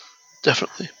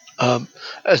 Definitely. And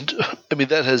I mean,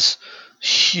 that has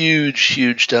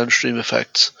huge downstream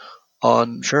effects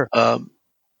on Sure.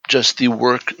 Just the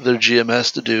work their GM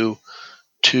has to do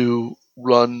to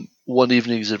run one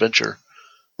evening's adventure.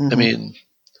 Mm-hmm. I mean,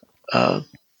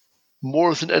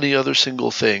 more than any other single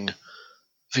thing,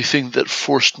 the thing that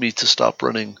forced me to stop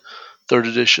running third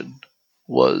edition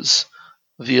was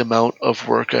the amount of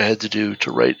work I had to do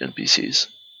to write NPCs.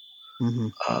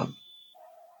 Mm-hmm.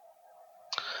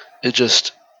 It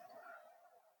just,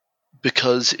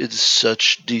 because it's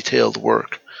such detailed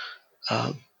work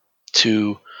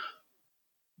to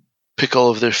pick all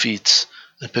of their feats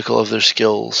and pick all of their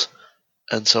skills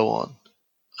and so on.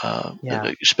 And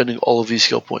you're spending all of these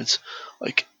skill points.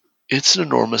 Like, it's an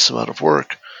enormous amount of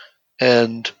work.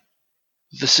 And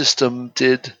the system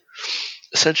did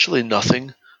essentially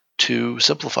nothing to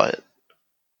simplify it.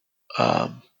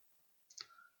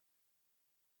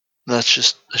 That's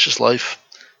just life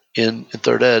in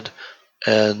third ed.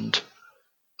 And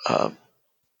I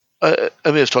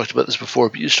may have talked about this before,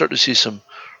 but you start to see some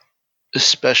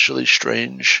especially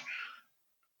strange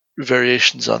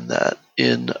variations on that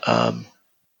in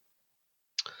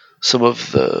some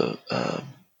of the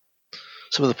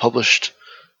published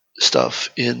stuff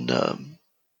in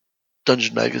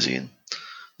Dungeon Magazine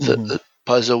that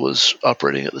Paizo was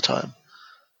operating at the time.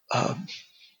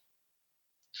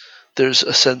 There's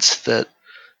a sense that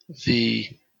the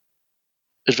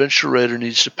adventure writer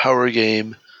needs to power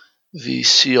game the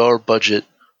CR budget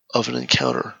of an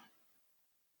encounter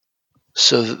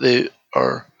so that they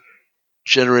are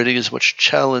generating as much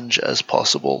challenge as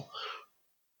possible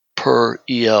per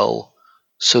EL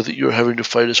so that you're having to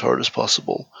fight as hard as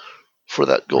possible for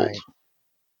that gold.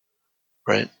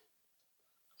 Right?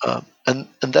 And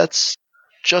that's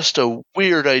just a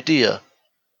weird idea.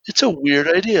 It's a weird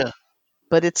idea.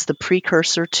 But it's the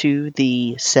precursor to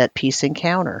the set piece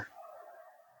encounter.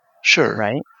 Sure.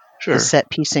 Right? Sure. The set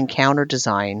piece encounter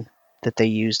design that they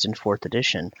used in fourth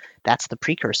edition. That's the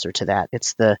precursor to that.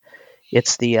 It's the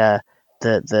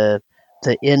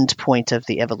end point of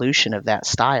the evolution of that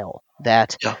style.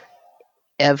 That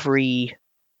every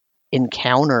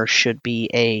encounter should be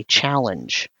a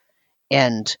challenge.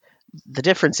 And the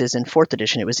difference is in fourth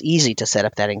edition, it was easy to set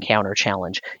up that encounter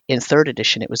challenge. In third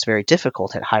edition, it was very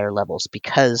difficult at higher levels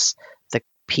because the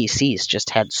PCs just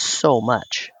had so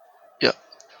much. Yeah.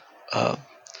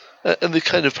 And the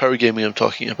kind of power gaming I'm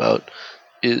talking about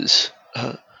is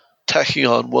tacking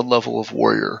on one level of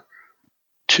warrior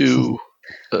to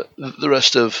the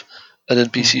rest of an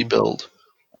NPC build,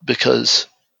 because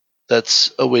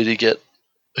that's a way to get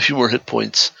a few more hit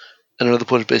points and another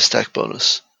point of base stack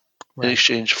bonus in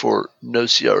exchange for no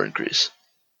CR increase.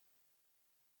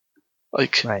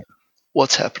 Like,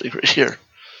 what's happening right here?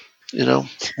 Yeah.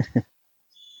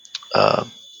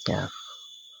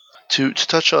 To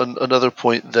touch on another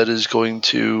point that is going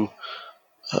to,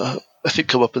 I think,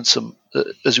 come up in some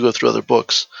as you go through other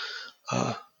books.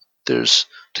 There's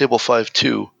Table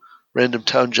 5.2, random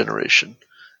town generation.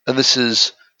 And this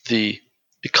is the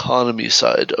economy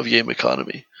side of game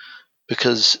economy,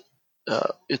 because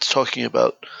it's talking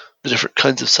about the different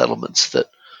kinds of settlements that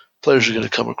players are going to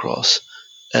come across,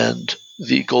 and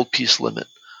the gold piece limit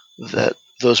that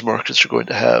those markets are going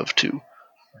to have to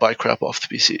buy crap off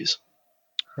the PCs.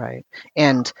 Right.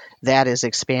 And that is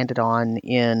expanded on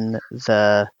in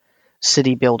the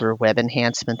City Builder web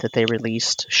enhancement that they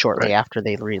released shortly Right. after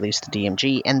they released the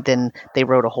DMG. And then they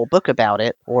wrote a whole book about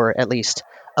it, or at least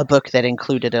a book that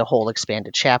included a whole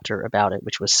expanded chapter about it,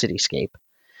 which was Cityscape,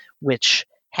 which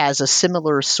has a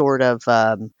similar sort of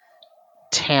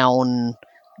town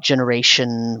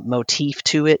generation motif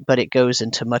to it, but it goes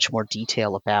into much more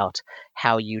detail about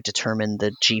how you determine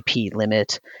the GP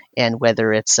limit and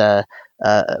whether it's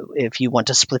if you want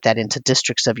to split that into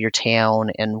districts of your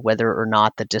town, and whether or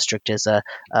not the district is a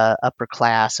upper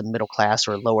class, a middle class,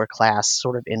 or a lower class,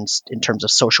 sort of in terms of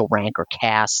social rank or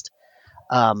caste.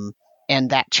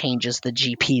 And that changes the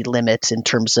GP limit in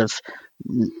terms of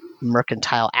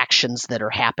mercantile actions that are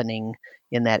happening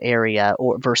in that area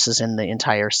or versus in the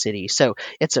entire city. So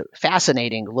it's a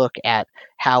fascinating look at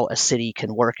how a city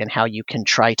can work and how you can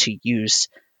try to use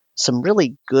some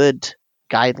really good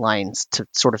guidelines to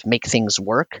sort of make things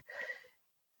work.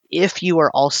 If you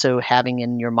are also having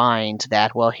in your mind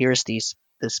that, well, here's these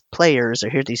players, or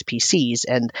here's these PCs,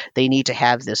 and they need to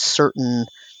have this certain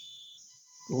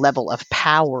level of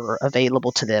power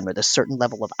available to them, or the certain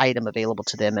level of item available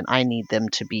to them, and I need them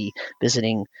to be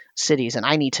visiting cities, and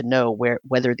I need to know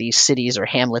whether these cities or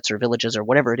hamlets or villages or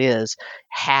whatever it is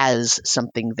has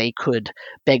something they could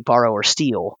beg, borrow, or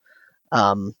steal,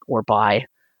 or buy,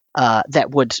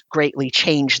 that would greatly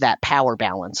change that power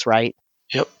balance, right?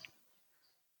 Yep.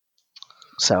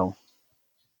 So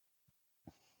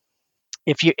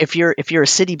if you're a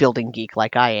city building geek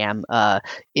like I am,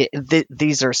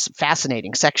 these are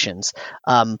fascinating sections.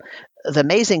 The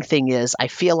amazing thing is, I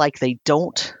feel like they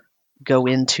don't go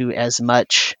into as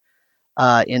much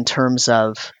in terms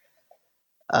of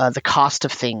the cost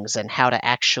of things and how to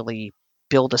actually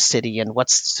build a city, and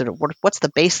what's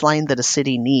the baseline that a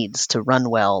city needs to run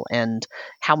well, and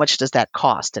how much does that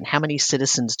cost, and how many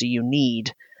citizens do you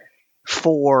need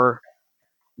for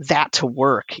that to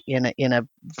work in a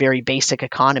very basic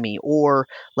economy. Or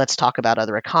let's talk about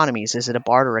other economies. Is it a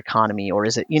barter economy, or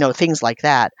is it, things like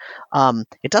that?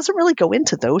 It doesn't really go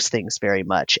into those things very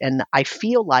much. And I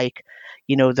feel like,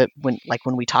 that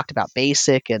when we talked about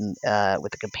basic and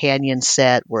with the companion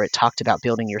set, where it talked about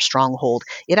building your stronghold,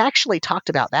 it actually talked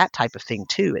about that type of thing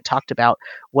too. It talked about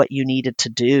what you needed to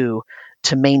do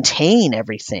to maintain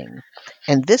everything.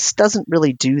 And this doesn't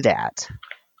really do that.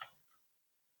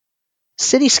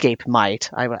 Cityscape might.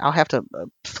 I'll have to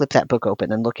flip that book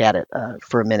open and look at it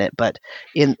for a minute. But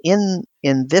in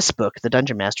this book, the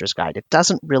Dungeon Master's Guide, it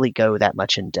doesn't really go that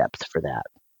much in depth for that.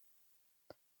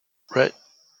 Right.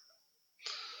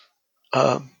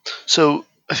 So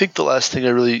I think the last thing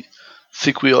I really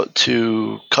think we ought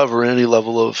to cover in any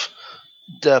level of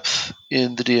depth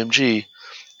in the DMG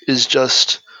is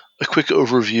just a quick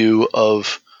overview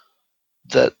of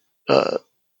that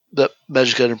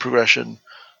magic item progression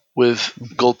with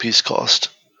gold piece cost,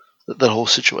 that whole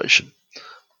situation.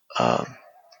 And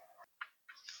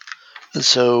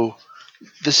so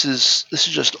this is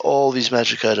just all these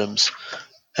magic items,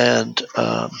 and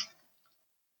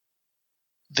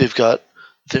they've got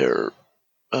their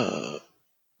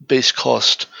base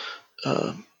cost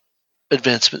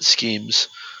advancement schemes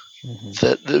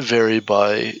that vary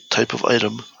by type of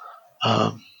item.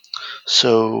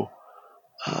 So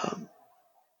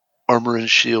armor and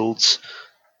shields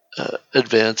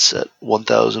advance at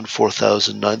 1,000,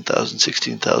 4,000, 9,000,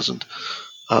 16,000.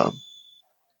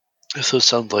 If those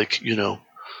sound like,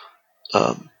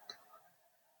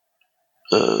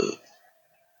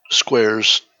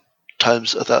 squares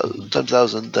times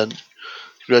 1,000, then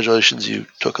congratulations, you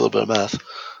took a little bit of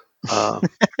math.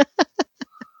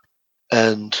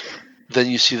 And then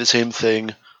you see the same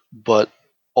thing, but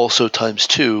also times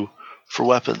 2 for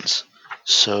weapons.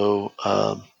 So,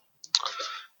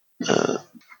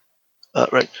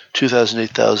 right, 2,000,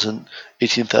 8,000,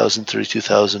 18,000,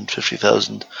 32,000,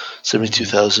 50,000,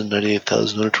 72,000,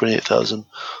 98,000, 128,000,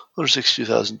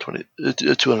 162,000,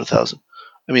 200,000.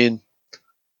 I mean,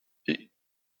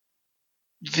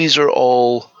 these are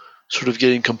all sort of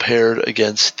getting compared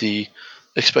against the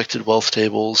expected wealth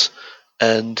tables,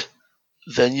 and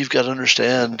then you've got to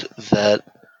understand that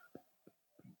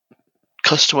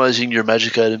customizing your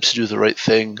magic items to do the right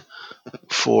thing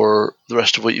for the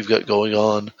rest of what you've got going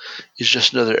on is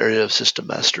just another area of system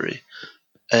mastery.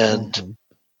 And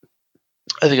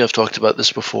I think I've talked about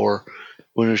this before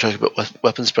when we were talking about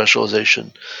weapon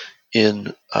specialization.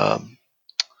 in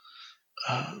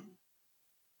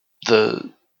the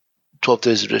 12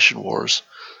 Days Edition Wars,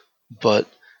 but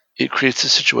it creates a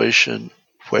situation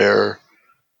where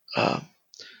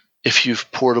if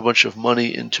you've poured a bunch of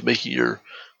money into making your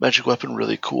magic weapon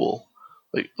really cool,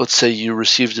 like let's say you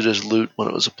received it as loot when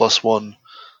it was a +1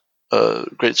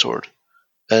 greatsword,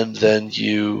 and then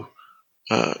you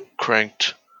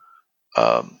cranked.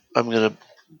 I'm gonna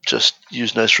just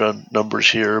use nice round numbers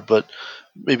here, but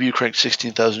maybe you cranked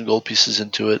 16,000 gold pieces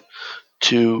into it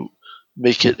to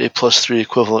make it a +3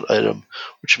 equivalent item,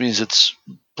 which means it's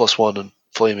 +1 and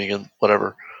flaming and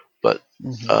whatever. But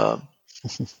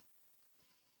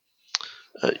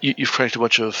you've cranked a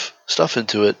bunch of stuff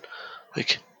into it.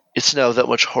 Like, it's now that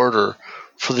much harder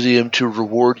for the DM to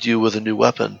reward you with a new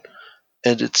weapon,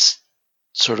 and it's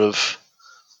sort of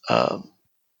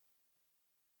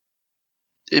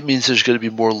it means there's going to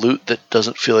be more loot that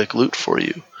doesn't feel like loot for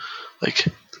you. Like,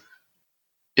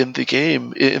 in the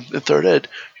game, in Third Ed,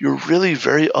 you're really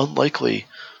very unlikely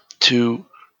to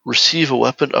receive a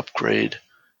weapon upgrade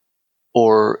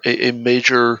or a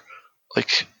major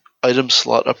like item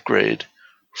slot upgrade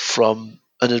from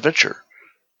an adventure.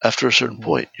 After a certain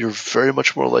point, you're very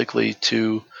much more likely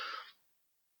to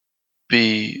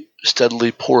be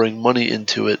steadily pouring money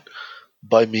into it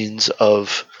by means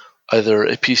of either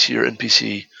a PC or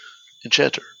NPC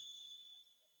enchanter,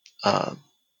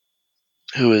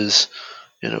 who is,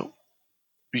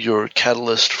 your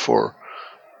catalyst for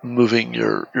moving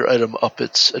your item up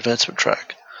its advancement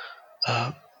track.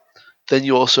 Then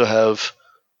you also have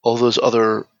all those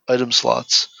other item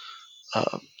slots.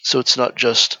 So it's not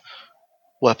just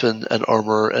weapon and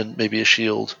armor and maybe a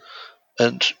shield,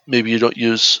 and maybe you don't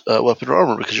use weapon or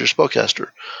armor because you're a spellcaster.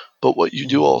 But what you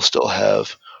do all still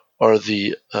have are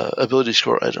the ability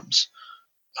score items.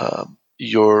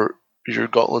 Your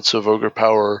gauntlets of ogre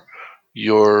power,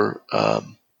 your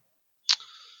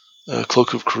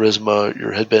cloak of charisma,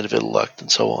 your headband of intellect,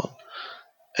 and so on.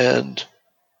 And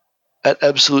at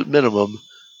absolute minimum,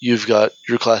 you've got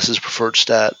your class's preferred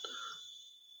stat,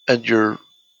 and you're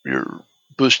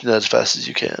boosting that as fast as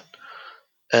you can.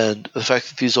 And the fact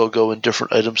that these all go in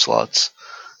different item slots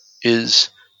is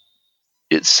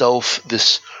itself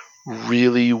this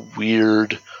really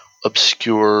weird,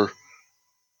 obscure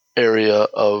area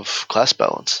of class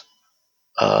balance.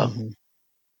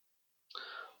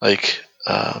 Like,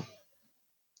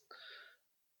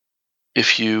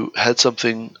 if you had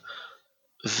something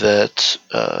that,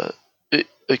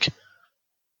 like,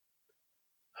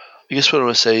 I guess what I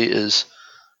want to say is,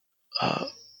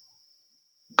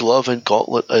 glove and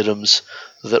gauntlet items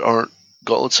that aren't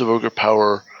gauntlets of ogre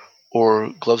power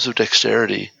or gloves of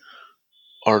dexterity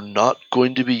are not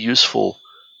going to be useful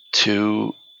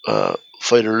to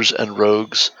fighters and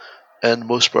rogues and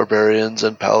most barbarians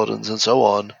and paladins and so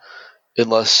on,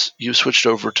 unless you switched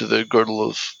over to the girdle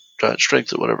of giant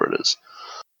strength or whatever it is.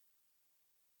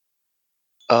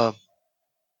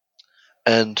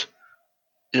 And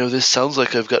this sounds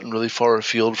like I've gotten really far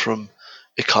afield from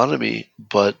economy,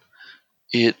 but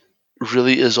it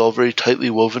really is all very tightly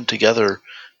woven together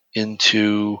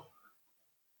into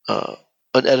an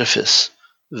edifice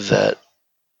that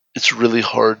it's really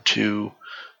hard to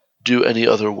do any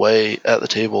other way at the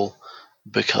table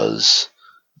because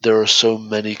there are so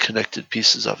many connected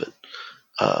pieces of it.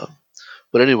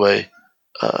 But anyway,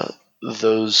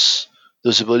 those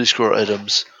ability score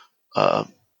items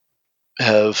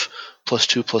have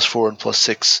 +2, +4, and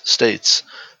 +6 states,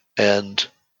 and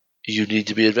you need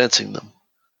to be advancing them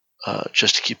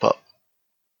just to keep up.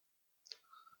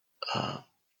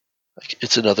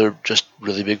 It's another just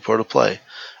really big part of play.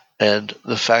 And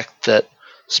the fact that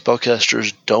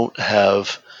spellcasters don't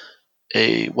have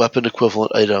a weapon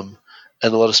equivalent item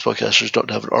and a lot of spellcasters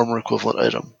don't have an armor equivalent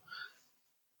item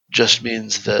just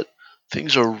means that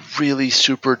things are really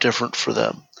super different for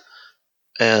them.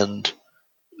 And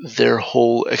their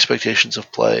whole expectations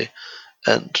of play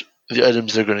and the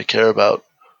items they're going to care about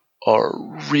are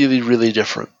really, really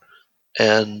different,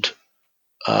 and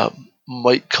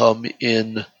might come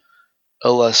in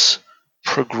a less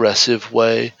progressive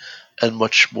way and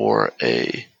much more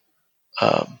a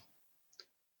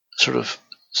sort of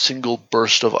single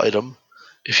burst of item,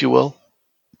 if you will.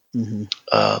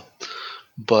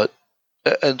 But,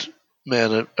 and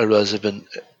man, I realize I've been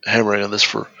hammering on this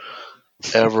for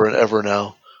ever and ever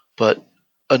now, but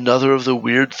another of the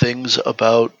weird things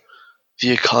about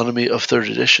the economy of third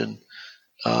edition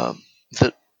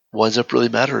that winds up really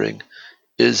mattering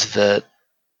is that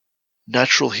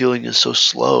natural healing is so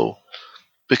slow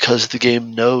because the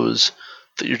game knows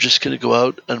that you're just going to go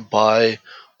out and buy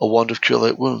a wand of cure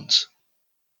light wounds.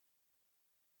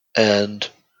 And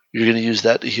you're going to use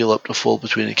that to heal up to full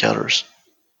between encounters.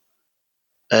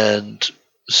 And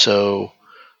so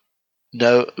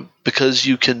now, because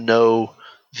you can know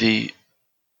the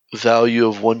value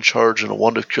of one charge and a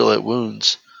wand of Cure Light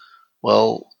Wounds,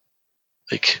 well,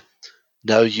 like,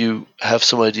 now you have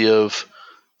some idea of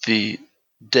the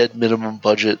dead minimum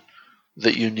budget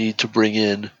that you need to bring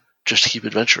in just to keep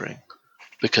adventuring,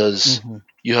 because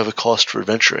you have a cost for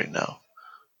adventuring now.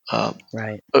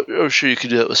 Right. Or sure, you could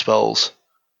do that with spells.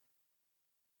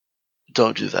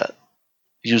 Don't do that.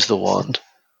 Use the wand.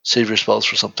 Save your spells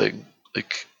for something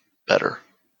like better.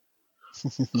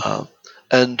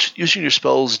 And using your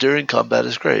spells during combat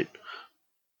is great,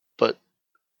 but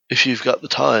if you've got the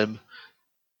time,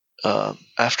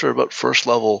 after about first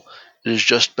level, it is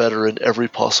just better in every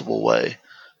possible way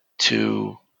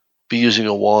to be using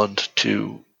a wand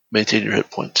to maintain your hit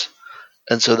points.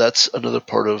 And so that's another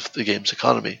part of the game's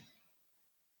economy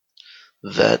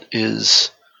that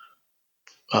is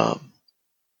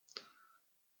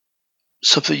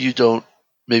something you don't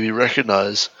maybe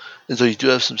recognize until you do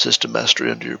have some system mastery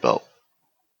under your belt.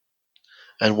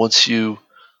 And once you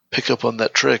pick up on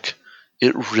that trick,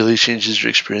 it really changes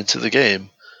your experience of the game,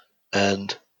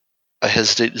 and I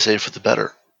hesitate to say for the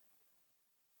better.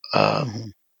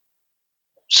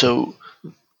 So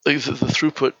like the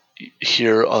throughput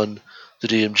here on the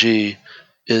DMG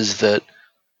is that,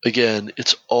 again,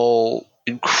 it's all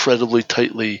incredibly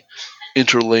tightly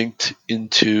interlinked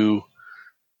into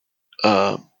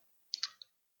a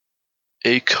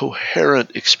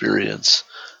coherent experience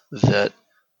that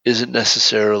isn't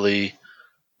necessarily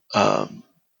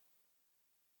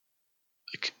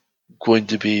going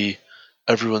to be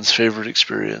everyone's favorite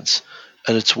experience,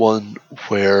 and it's one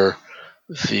where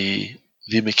the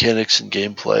mechanics and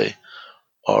gameplay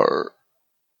are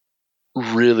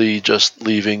really just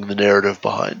leaving the narrative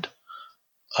behind.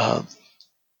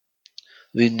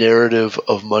 The narrative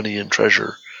of money and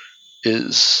treasure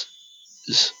is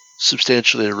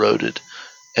substantially eroded,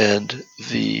 and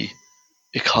the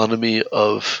economy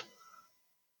of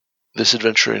this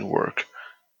adventuring work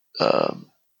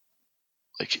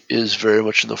is very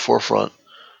much in the forefront,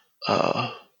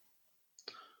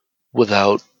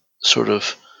 without sort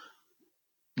of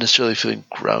necessarily feeling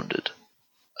grounded.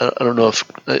 I don't know if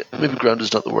maybe grounded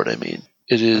is not the word I mean.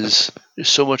 It is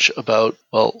so much about,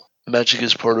 well, magic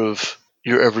is part of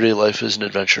your everyday life as an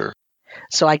adventure.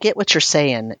 So I get what you're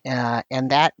saying,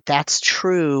 and that's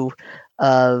true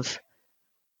of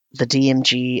the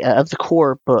DMG, of the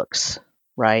core books,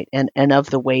 right? And of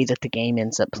the way that the game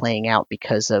ends up playing out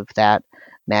because of that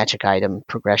magic item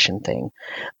progression thing.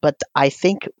 But I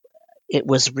think it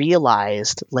was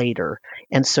realized later,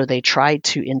 and so they tried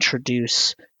to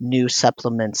introduce new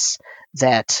supplements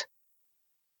that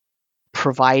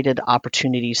provided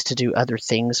opportunities to do other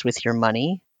things with your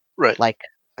money, Right. like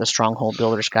the Stronghold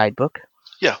Builder's Guidebook.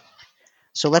 Yeah.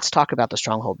 So let's talk about the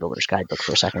Stronghold Builder's Guidebook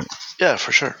for a second. Yeah,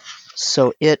 for sure.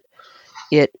 So it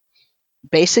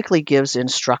basically gives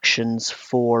instructions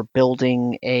for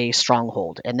building a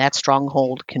stronghold, and that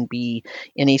stronghold can be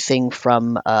anything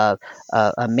from a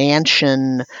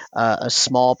mansion, a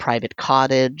small private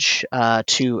cottage,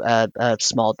 to a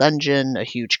small dungeon, a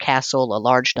huge castle, a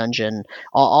large dungeon,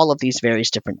 all of these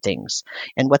various different things.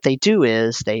 And what they do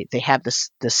is they have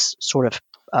this sort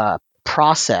of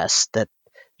process that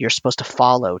you're supposed to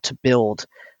follow to build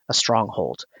a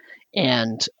stronghold.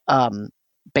 And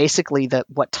basically,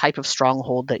 what type of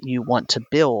stronghold that you want to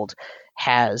build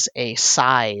has a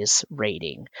size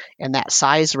rating, and that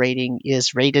size rating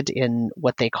is rated in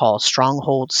what they call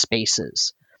stronghold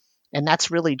spaces. And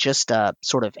that's really just a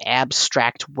sort of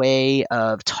abstract way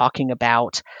of talking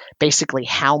about basically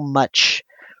how much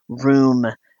room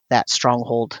that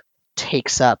stronghold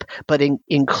takes up, but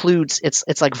includes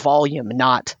it's like volume,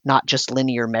 not just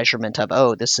linear measurement of,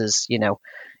 oh, this is,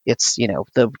 it's,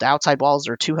 the outside walls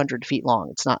are 200 feet long.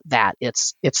 It's not that.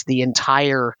 It's the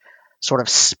entire sort of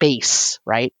space,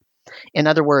 right? In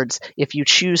other words, if you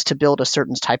choose to build a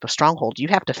certain type of stronghold, you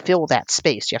have to fill that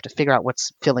space. You have to figure out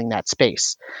what's filling that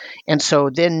space. And so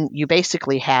then you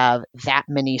basically have that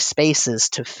many spaces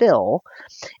to fill,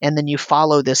 and then you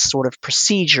follow this sort of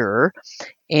procedure,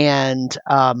 and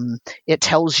it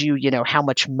tells you, how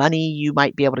much money you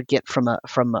might be able to get from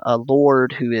a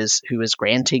lord who is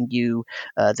granting you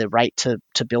the right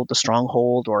to build the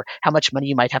stronghold, or how much money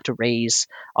you might have to raise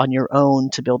on your own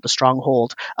to build the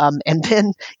stronghold. And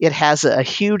then it has a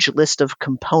huge list of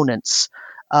components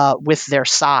with their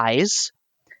size.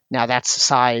 Now that's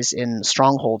size in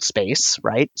stronghold space,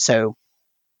 right? So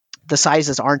the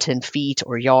sizes aren't in feet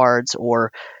or yards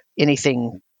or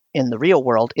anything in the real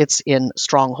world. It's in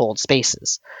stronghold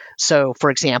spaces. So, for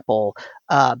example,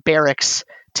 barracks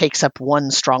takes up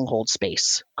 1 stronghold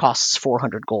space, costs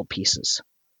 400 gold pieces,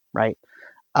 right?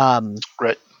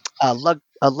 Right.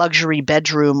 A luxury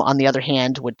bedroom, on the other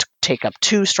hand, would take up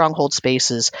 2 stronghold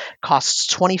spaces, costs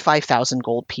 25,000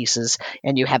 gold pieces,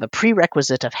 and you have a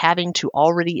prerequisite of having to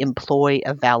already employ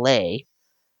a valet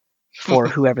for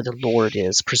whoever the lord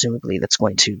is, presumably, that's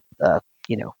going to,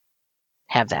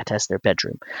 have that as their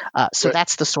bedroom. So Right.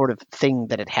 that's the sort of thing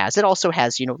that it has. It also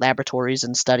has, laboratories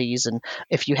and studies, and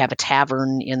if you have a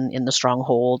tavern in the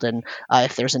stronghold, and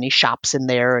if there's any shops in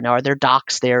there, and are there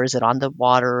docks there? Is it on the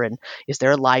water? And is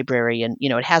there a library? And,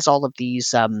 it has all of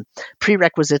these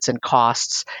prerequisites and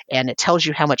costs, and it tells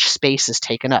you how much space is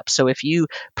taken up. So if you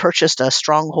purchased a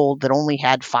stronghold that only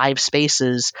had 5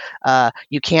 spaces,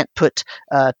 you can't put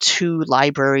 2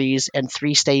 libraries and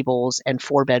 3 stables and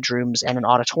 4 bedrooms and an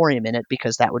auditorium in it, because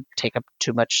that would take up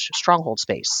too much stronghold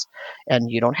space,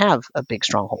 and you don't have a big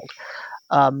stronghold.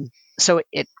 So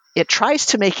it tries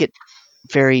to make it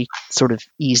very sort of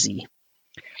easy.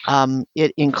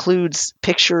 It includes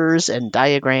pictures and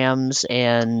diagrams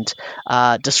and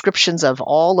descriptions of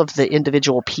all of the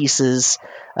individual pieces,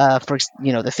 for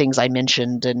the things I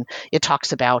mentioned, and it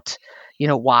talks about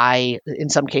why, in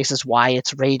some cases, why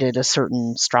it's rated a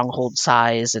certain stronghold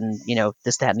size, and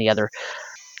this, that, and the other.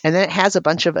 And then it has a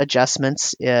bunch of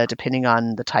adjustments depending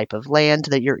on the type of land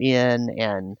that you're in,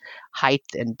 and height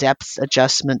and depth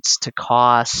adjustments to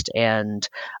cost, and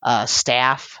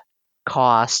staff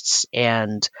costs,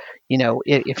 and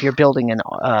if you're building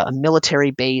a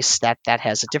military base, that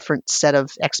has a different set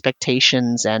of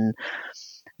expectations, and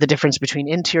the difference between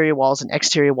interior walls and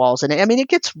exterior walls. And I mean, it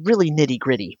gets really nitty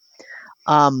gritty.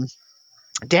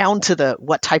 Down to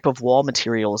what type of wall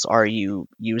materials are you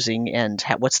using, and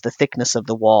what's the thickness of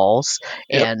the walls.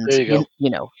 Yep, And there you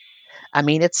go. I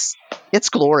mean, it's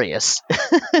glorious.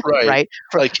 Right. Right?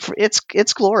 Like,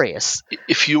 it's glorious.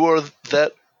 if you are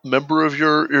that member of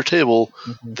your table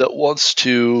that wants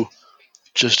to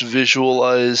just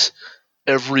visualize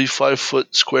every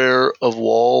 5-foot square of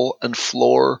wall and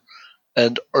floor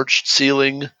and arched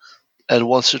ceiling, and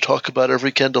wants to talk about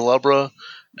every candelabra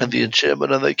and the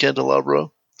enchantment on that candelabra,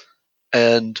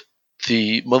 and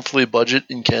the monthly budget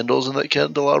in candles in that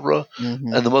candelabra,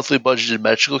 and the monthly budget in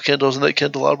magical candles in that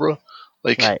candelabra,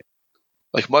 Right.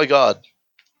 like, my God,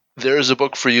 there is a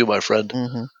book for you, my friend.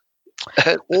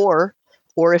 Or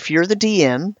if you're the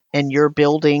DM and you're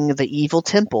building the evil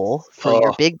temple for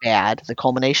your big bad, the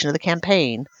culmination of the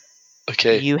campaign,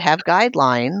 okay, you have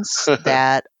guidelines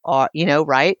that are,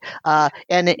 right?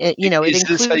 And it is includes.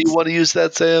 this how you want to use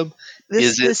that, Sam?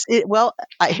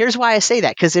 Here's why I say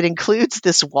that, because it includes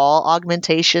this wall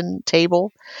augmentation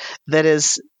table that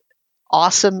is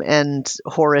awesome and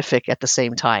horrific at the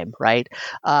same time, right?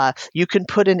 You can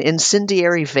put an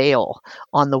incendiary veil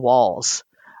on the walls.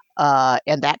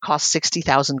 And that costs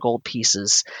 60,000 gold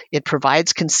pieces. It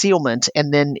provides concealment,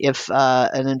 and then if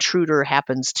an intruder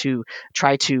happens to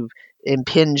try to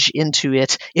impinge into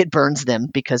it, it burns them,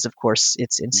 because of course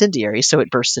it's incendiary, so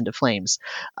it bursts into flames.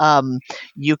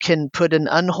 You can put an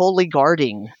unholy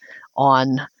guarding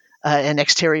on an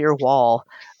exterior wall,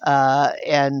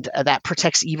 and that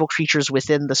protects evil creatures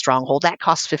within the stronghold. That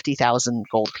costs 50,000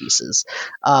 gold pieces.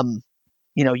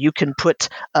 You can put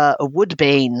a wood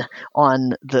bane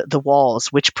on the walls,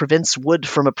 which prevents wood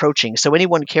from approaching. So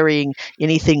anyone carrying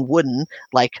anything wooden,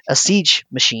 like a siege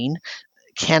machine,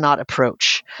 cannot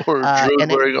approach. Or a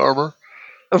druid wearing armor.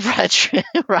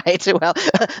 Right. Well,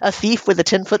 a thief with a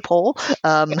 10-foot pole.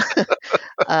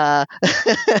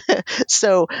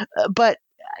 But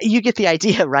you get the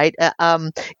idea, right?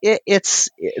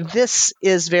 This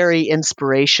is very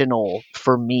inspirational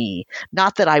for me.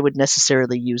 Not that I would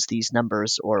necessarily use these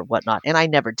numbers or whatnot, and I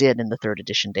never did in the 3rd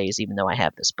edition days, even though I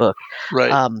have this book.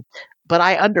 Right. But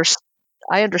I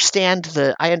understand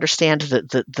the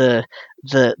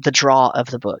draw of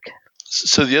the book.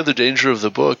 So the other danger of the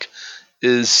book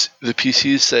is the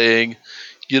PC saying,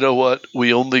 you know what,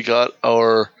 we only got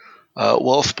our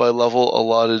wealth by level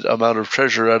allotted amount of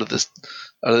treasure out of this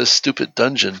stupid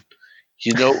dungeon.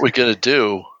 You know what we're going to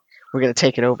do? We're going to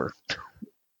take it over.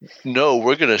 No,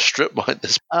 we're going to strip mine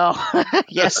this. Oh,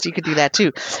 yes, you could do that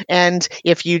too. And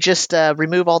if you just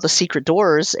remove all the secret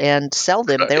doors and sell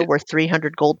them, they're worth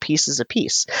 300 gold pieces a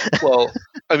piece. Well,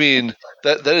 I mean,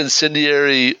 that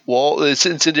incendiary wall, it's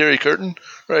incendiary curtain,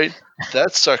 right?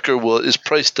 That sucker is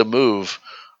priced to move.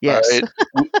 Yes. Right?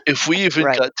 If we even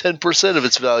got 10% of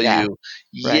its value,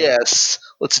 yes,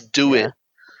 let's do it.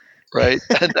 Right?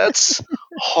 And that's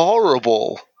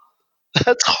horrible.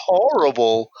 That's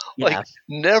horrible. Yeah. Like,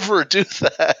 never do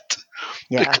that.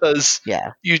 Because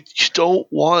you don't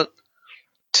want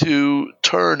to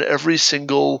turn every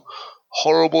single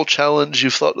horrible challenge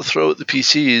you've thought to throw at the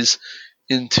PCs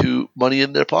into money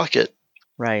in their pocket.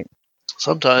 Right.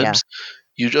 Sometimes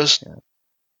you just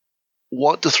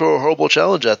want to throw a horrible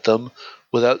challenge at them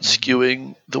without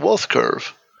skewing the wealth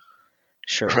curve.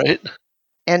 Sure. Right?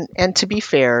 And to be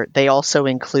fair, they also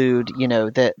include,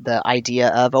 the idea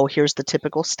of, oh, here's the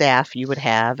typical staff you would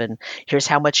have, and here's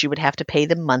how much you would have to pay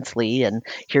them monthly, and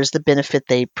here's the benefit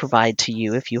they provide to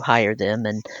you if you hire them,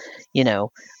 and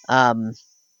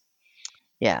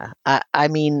I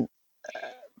mean,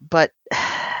 but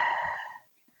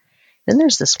then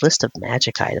there's this list of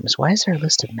magic items. Why is there a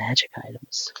list of magic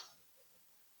items?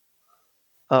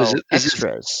 Oh,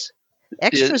 extras.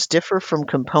 Extras differ from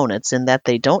components in that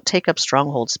they don't take up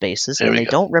stronghold spaces and they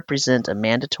don't represent a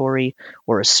mandatory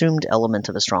or assumed element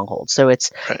of a stronghold. So it's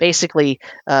basically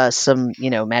some,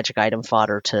 magic item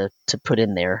fodder to put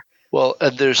in there. Well,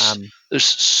 and there's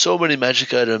so many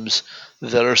magic items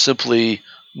that are simply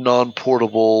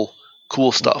non-portable,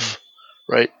 cool stuff,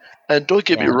 right? And don't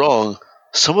get me wrong,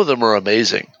 some of them are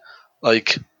amazing.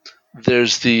 Like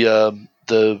there's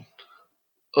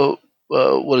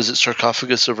what is it,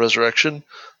 Sarcophagus of Resurrection?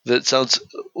 That sounds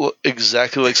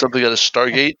exactly like something out of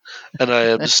Stargate, and I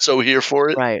am so here for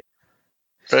it. Right.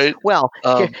 Right? Well,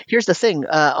 here's the thing.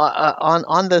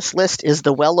 On this list is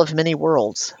the Well of Many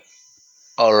Worlds.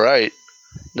 All right.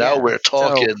 Now we're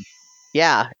talking.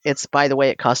 So, it's, by the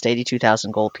way, it cost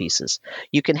 82,000 gold pieces.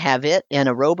 You can have it and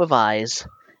a Robe of Eyes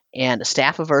and a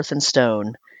Staff of Earth and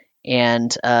Stone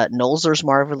and Nolzur's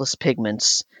Marvelous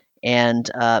Pigments and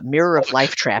Mirror of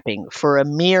Life Trapping for a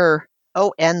mere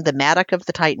and the Mattock of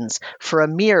the Titans for a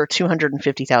mere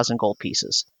 250,000 gold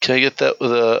pieces. Can I get that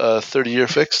with a 30-year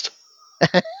fixed?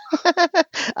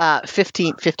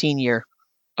 15 year.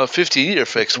 A 15-year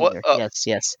fix. What?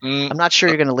 Yes. I'm not sure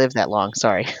you're going to live that long.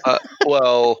 Sorry.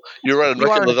 Well, you're right. I'm not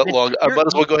going to live that long. I might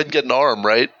as well go ahead and get an arm,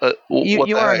 right?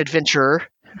 You are an adventurer.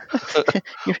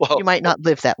 You might not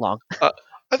live that long.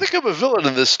 I think I'm a villain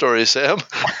in this story, Sam.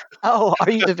 Oh,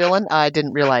 are you the villain? I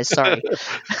didn't realize. Sorry.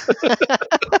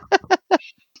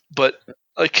 But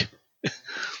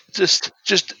just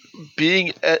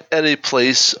being at a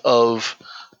place of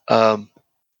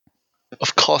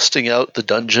costing out the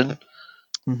dungeon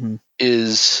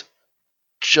is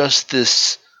just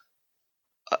this.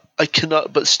 I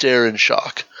cannot but stare in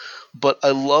shock. But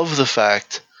I love the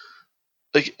fact,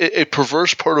 a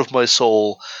perverse part of my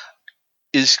soul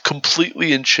is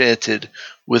completely enchanted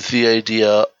with the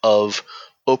idea of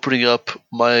opening up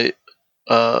my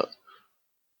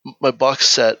my box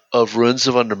set of Ruins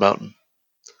of Undermountain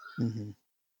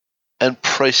and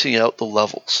pricing out the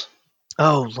levels.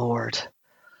 Oh, Lord.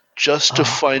 Just to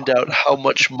find out how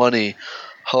much money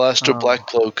Halaster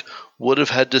Blackcloak would have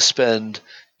had to spend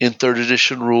in 3rd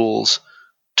edition rules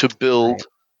to build,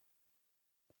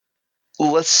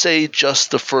 let's say,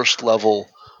 just the first level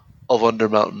of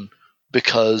Undermountain.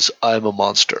 Because I'm a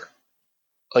monster.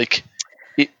 It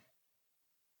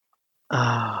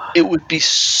would be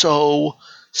so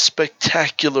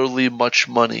spectacularly much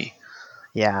money.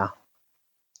 Yeah.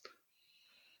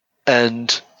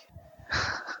 And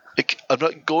I'm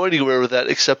not going anywhere with that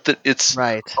except that it's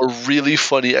a really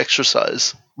funny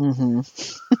exercise. Mm-hmm.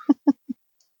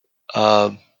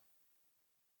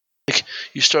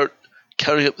 You start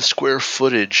counting up the square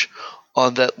footage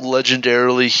on that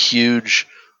legendarily huge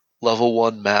level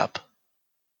 1 map.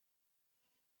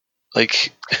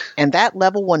 And that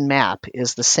level 1 map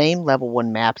is the same level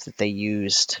 1 map that they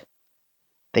used.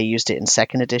 They used it in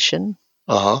 2nd edition.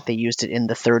 They used it in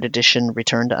the 3rd edition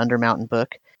Return to Undermountain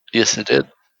book. Yes, they did.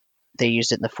 They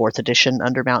used it in the 4th edition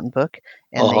Undermountain book,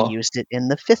 and they used it in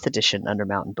the 5th edition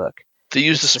Undermountain book. They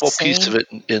used a small piece of it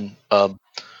in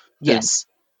yes,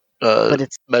 but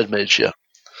it's Mad Mage, yeah.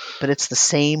 But it's the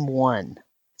same one.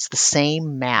 It's the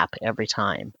same map every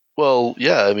time. Well,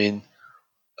 yeah, I mean,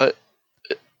 I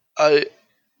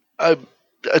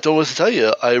don't know what to tell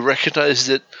you. I recognized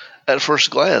it at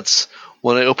first glance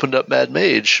when I opened up Mad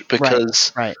Mage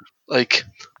because, I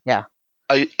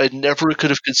never could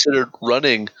have considered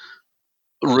running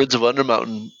Ruins of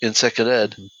Undermountain in 2nd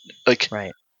ed.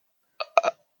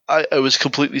 I was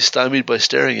completely stymied by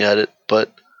staring at it,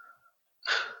 but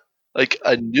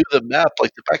I knew the map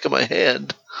like the back of my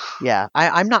hand. Yeah,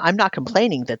 I'm not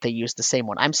complaining that they used the same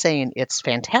one. I'm saying it's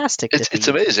fantastic. It's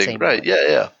amazing, right? One.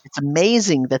 Yeah. It's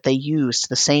amazing that they used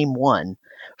the same one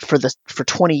for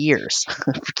 20 years,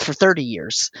 for 30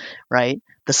 years, right?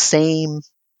 The same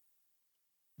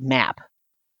map,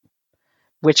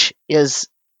 which is,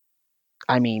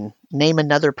 name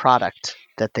another product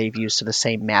that they've used for the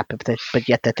same map, but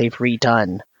yet that they've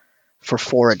redone for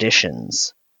 4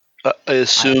 editions. I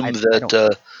assume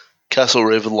that Castle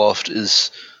Ravenloft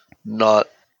is not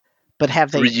But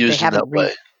have they reused in that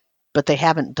way. but they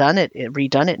haven't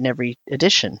redone it in every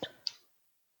edition.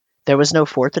 There was no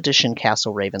 4th edition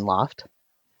Castle Ravenloft.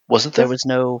 Wasn't there?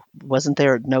 Wasn't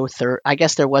there no third? I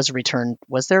guess there was a return.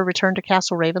 Was there a return to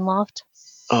Castle Ravenloft?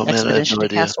 Oh man, I have Expedition no to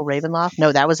idea. Castle Ravenloft?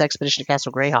 No, that was Expedition to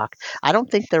Castle Greyhawk. I don't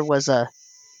think there was a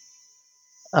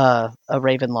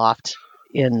Ravenloft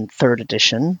in 3rd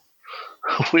edition.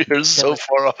 We are so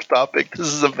far off topic. This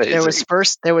is amazing.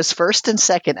 There was first and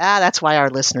second. That's why our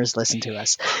listeners listen to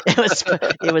us.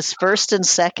 It was first and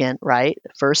second, right?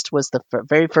 First was the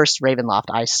very first Ravenloft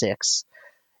i6,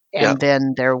 and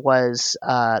then there was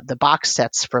the box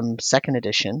sets from 2nd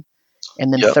edition,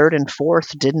 and then 3rd and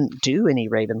 4th didn't do any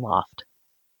Ravenloft,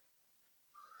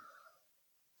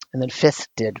 and then 5th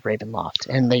did Ravenloft,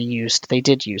 and they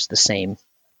did use the same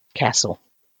castle.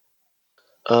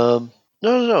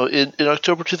 No. In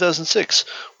October 2006,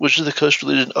 Wizards of the Coast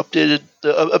released an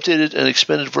updated and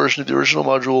expanded version of the original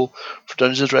module for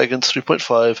Dungeons & Dragons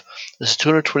 3.5 as a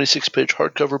 226-page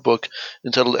hardcover book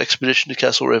entitled Expedition to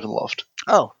Castle Ravenloft.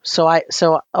 Oh,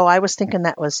 I was thinking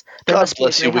that was... God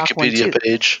bless you, Wikipedia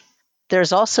page.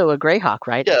 There's also a Greyhawk,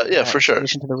 right? Yeah, for sure.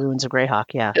 Expedition to the Ruins of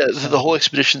Greyhawk, yeah. Yeah, the whole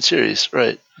Expedition series,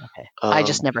 right. Okay. I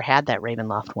just never had that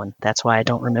Ravenloft one. That's why I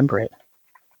don't remember it.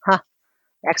 Huh.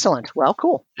 Excellent. Well,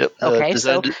 cool. Yep. Okay,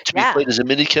 designed to be played as a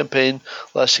mini campaign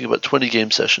lasting about 20 game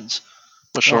sessions,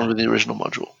 much longer than the original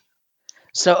module.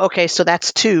 So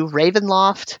that's 2,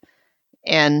 Ravenloft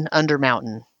and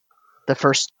Undermountain, the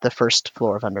first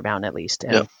floor of Undermountain at least.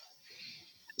 And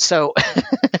so,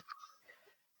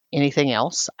 anything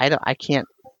else? I can't.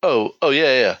 Oh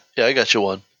yeah. I got you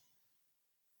one.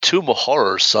 Tomb of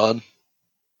Horrors, son.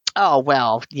 Oh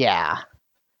well, yeah.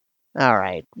 All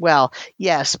right. Well,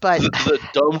 yes, but the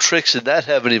dumb tricks in that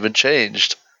haven't even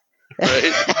changed,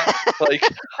 right? Like,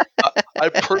 I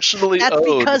personally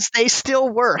own because they still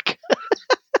work.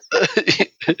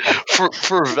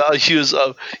 for values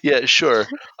of sure.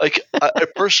 Like, I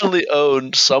personally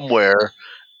own somewhere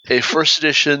a 1st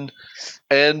edition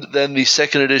and then the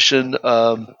 2nd edition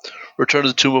Return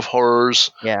of the Tomb of Horrors,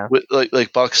 with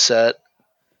like box set.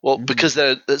 Well, because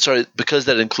that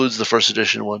includes the 1st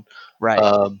edition one. Right.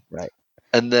 Right.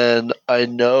 And then I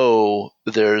know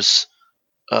there's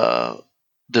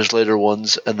later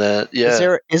ones, and then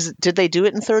did they do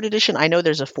it in 3rd edition? I know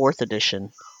there's a 4th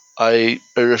edition. I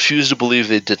refuse to believe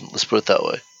they didn't. Let's put it that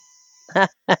way.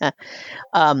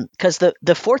 Because the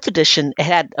 4th edition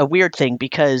had a weird thing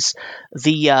because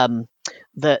they had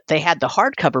the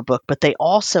hardcover book, but they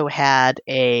also had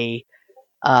a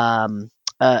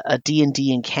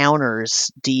D&D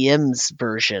Encounters DM's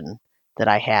version that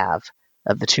I have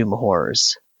of the Tomb of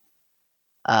Horrors.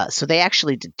 So they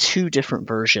actually did 2 different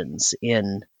versions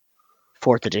in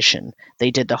 4th edition.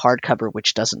 They did the hardcover,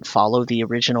 which doesn't follow the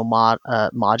original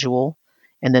module,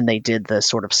 and then they did the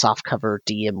sort of softcover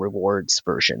DM Rewards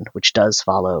version, which does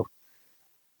follow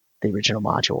the original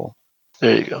module.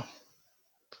 There you go.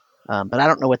 But I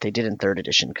don't know what they did in 3rd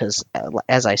edition because,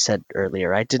 as I said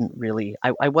earlier, I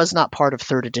was not part of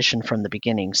 3rd edition from the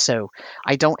beginning, so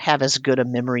I don't have as good a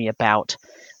memory about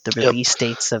the release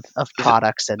dates of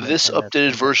products. And this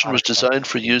updated version was designed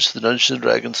for use in the Dungeons &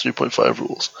 Dragons 3.5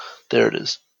 rules. There it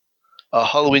is.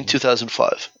 Halloween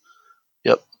 2005.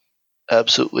 Yep,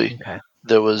 absolutely. Okay.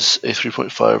 There was a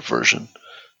 3.5 version.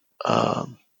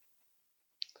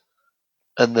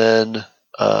 And then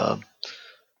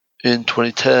in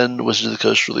 2010, Wizards of the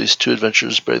Coast released 2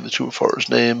 adventures bearing the Tomb of Horrors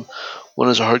name. One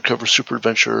is a hardcover super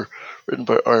adventure written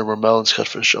by Ari Marmel and Scott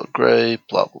Fitzgerald Gray,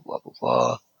 blah, blah, blah, blah,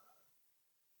 blah.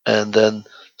 And then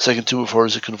the second Tomb of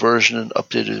Horrors is a conversion and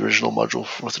updated the original module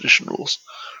for 4th edition rules.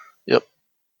 Yep.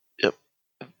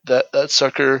 That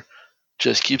sucker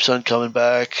just keeps on coming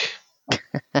back.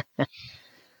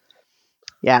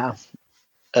 Yeah.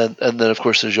 And then, of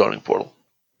course, there's Yawning Portal.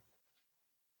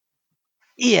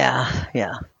 Yeah.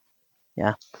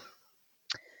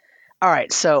 All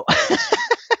right, so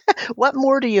what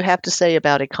more do you have to say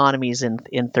about economies in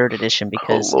 3rd edition?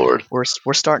 Because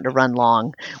we're starting to run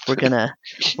long. We're gonna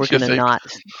not.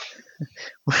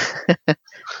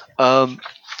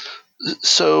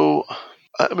 So,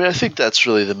 I mean, I think that's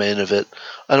really the main of it.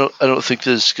 I don't think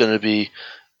there's going to be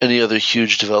any other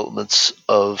huge developments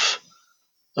of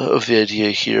the idea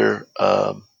here.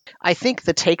 I think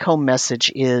the take-home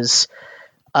message is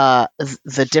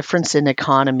the difference in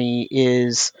economy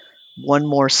is one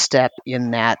more step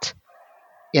in that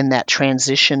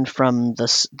transition from the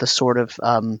sort of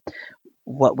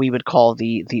what we would call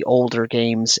the older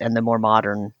games and the more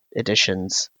modern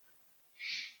editions.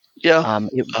 Yeah,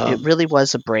 it really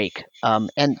was a break,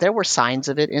 and there were signs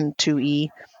of it in 2E,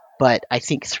 but I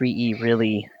think 3E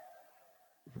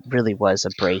really was a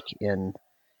break in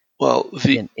Well,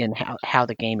 in how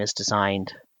the game is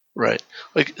designed. right,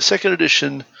 like second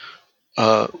edition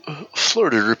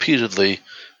flirted repeatedly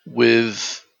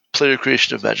with player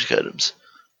creation of magic items.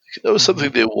 That was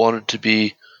something they wanted to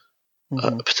be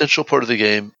a potential part of the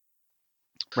game.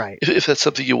 Right. If that's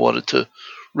something you wanted to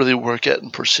really work at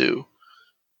and pursue.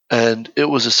 And it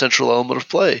was a central element of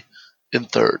play in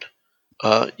third.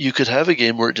 You could have a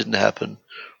game where it didn't happen,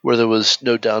 where there was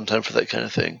no downtime for that kind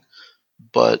of thing,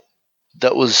 but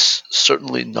that was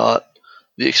certainly not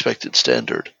the expected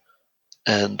standard.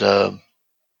 And I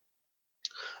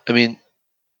mean,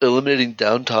 eliminating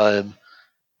downtime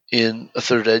in a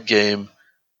third ed game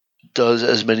does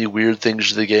as many weird things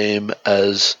to the game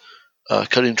as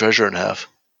cutting treasure in half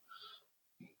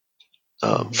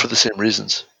for the same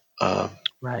reasons.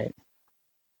 Right.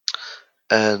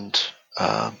 And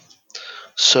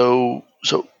so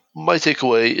my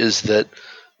takeaway is that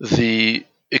the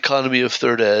economy of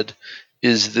third ed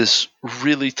is this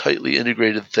really tightly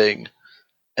integrated thing,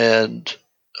 and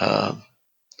a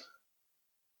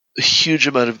huge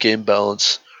amount of game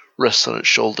balance rests on its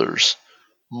shoulders,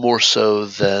 more so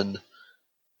than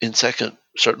in second,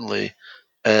 certainly,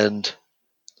 and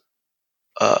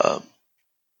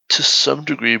to some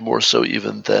degree more so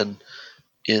even than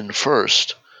in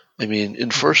first. I mean, in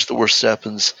first, the worst that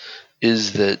happens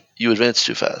is that you advance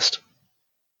too fast,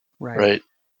 right?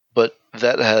 But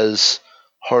that has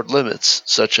hard limits,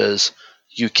 such as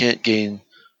you can't gain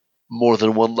more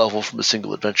than one level from a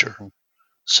single adventure.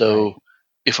 So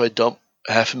if I dump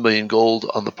 500,000 gold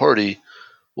on the party,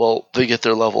 well, they get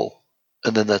their level,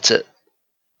 and then that's it.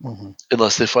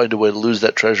 Unless they find a way to lose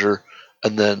that treasure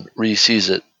and then re-seize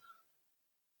it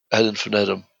ad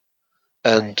infinitum.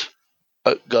 And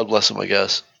God bless them, I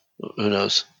guess. Who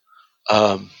knows?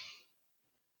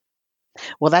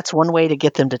 Well, that's one way to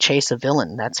get them to chase a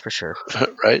villain, that's for sure.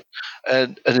 Right?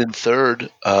 And in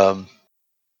third,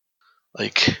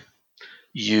 like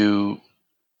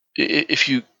if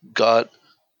you got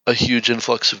a huge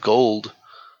influx of gold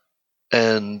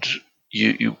and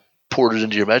you poured it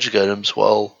into your magic items,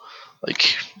 well,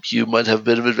 like you might have a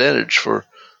bit of advantage for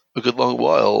a good long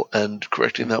while, and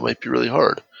correcting that might be really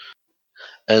hard.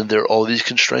 And there are all these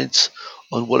constraints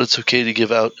on what it's okay to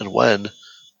give out and when,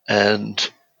 and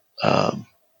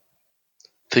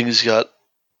things got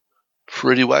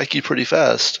pretty wacky pretty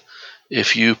fast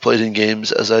if you played in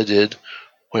games as I did,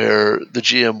 where the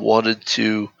GM wanted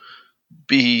to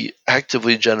be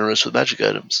actively generous with magic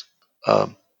items.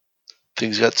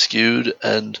 Things got skewed,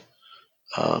 and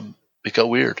it got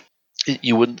weird.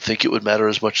 You wouldn't think it would matter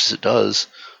as much as it does,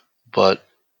 but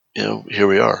here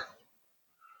we are.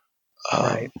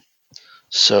 Right.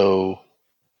 So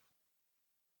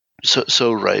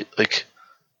right. Like,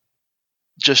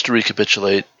 just to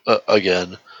recapitulate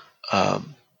again, the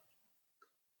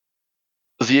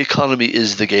economy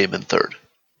is the game in third.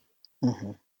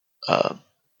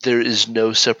 There is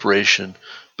no separation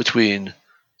between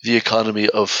the economy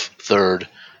of third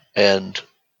and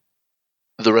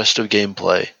the rest of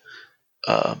gameplay.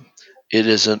 It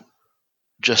isn't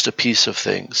just a piece of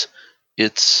things.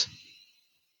 It's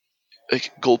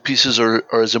like gold pieces are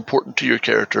as important to your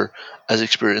character as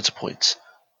experience points,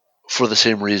 for the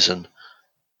same reason,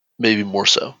 maybe more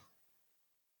so.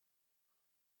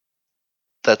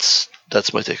 That's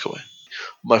my takeaway.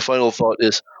 My final thought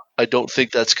is I don't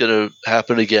think that's going to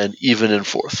happen again, even in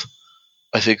fourth.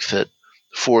 I think that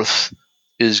fourth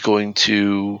is going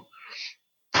to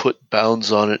put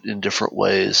bounds on it in different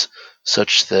ways,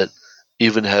 such that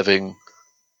even having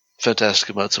fantastic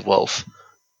amounts of wealth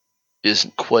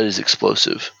isn't quite as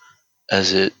explosive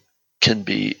as it can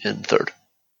be in third.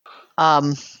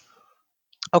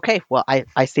 Okay, well,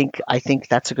 I think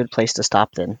that's a good place to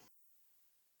stop then.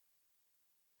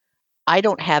 I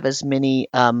don't have as many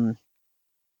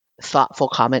thoughtful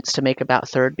comments to make about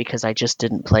third because I just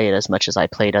didn't play it as much as I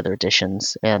played other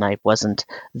editions, and I wasn't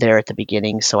there at the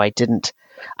beginning, so I didn't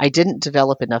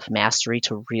develop enough mastery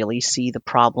to really see the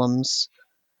problems,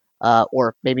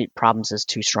 or maybe problems is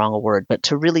too strong a word, but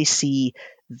to really see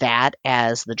that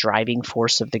as the driving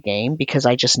force of the game, because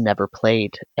I just never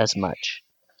played as much.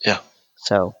 Yeah.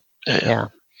 So, yeah.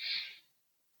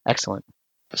 Excellent.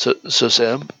 So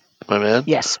Sam, my man.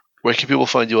 Yes. Where can people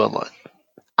find you online?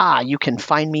 You can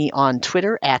find me on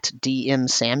Twitter at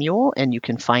DMSamuel, and you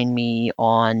can find me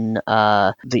on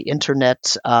the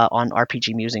internet on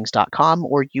RPGmusings.com,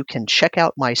 or you can check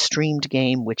out my streamed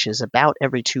game, which is about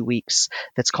every 2 weeks.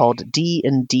 That's called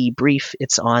D&D Brief.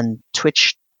 It's on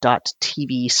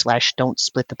twitch.tv/Don't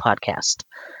Split the Podcast.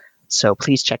 So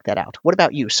please check that out. What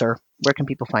about you, sir? Where can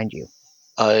people find you?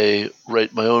 I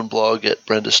write my own blog at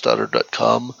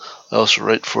brandastoddard.com. I also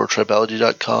write for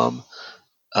tribality.com.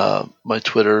 My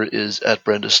Twitter is at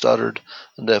brandastoddard,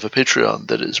 and I have a Patreon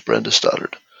that is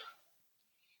brandastoddard.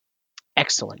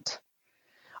 Excellent.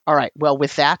 All right. Well,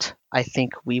 with that, I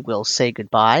think we will say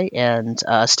goodbye and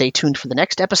stay tuned for the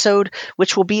next episode,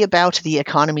 which will be about the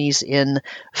economies in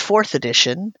 4th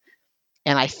edition.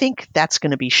 And I think that's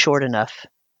going to be short enough,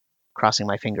 crossing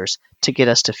my fingers, to get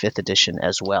us to 5th edition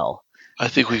as well. I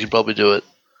think we can probably do it.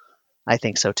 I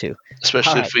think so too.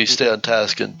 Especially if we stay on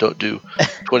task and don't do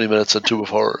 20 minutes on Tomb of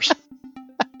Horrors.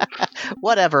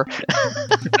 Whatever.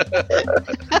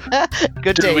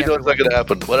 Good day. We know it's not going to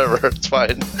happen. Whatever. It's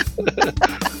fine.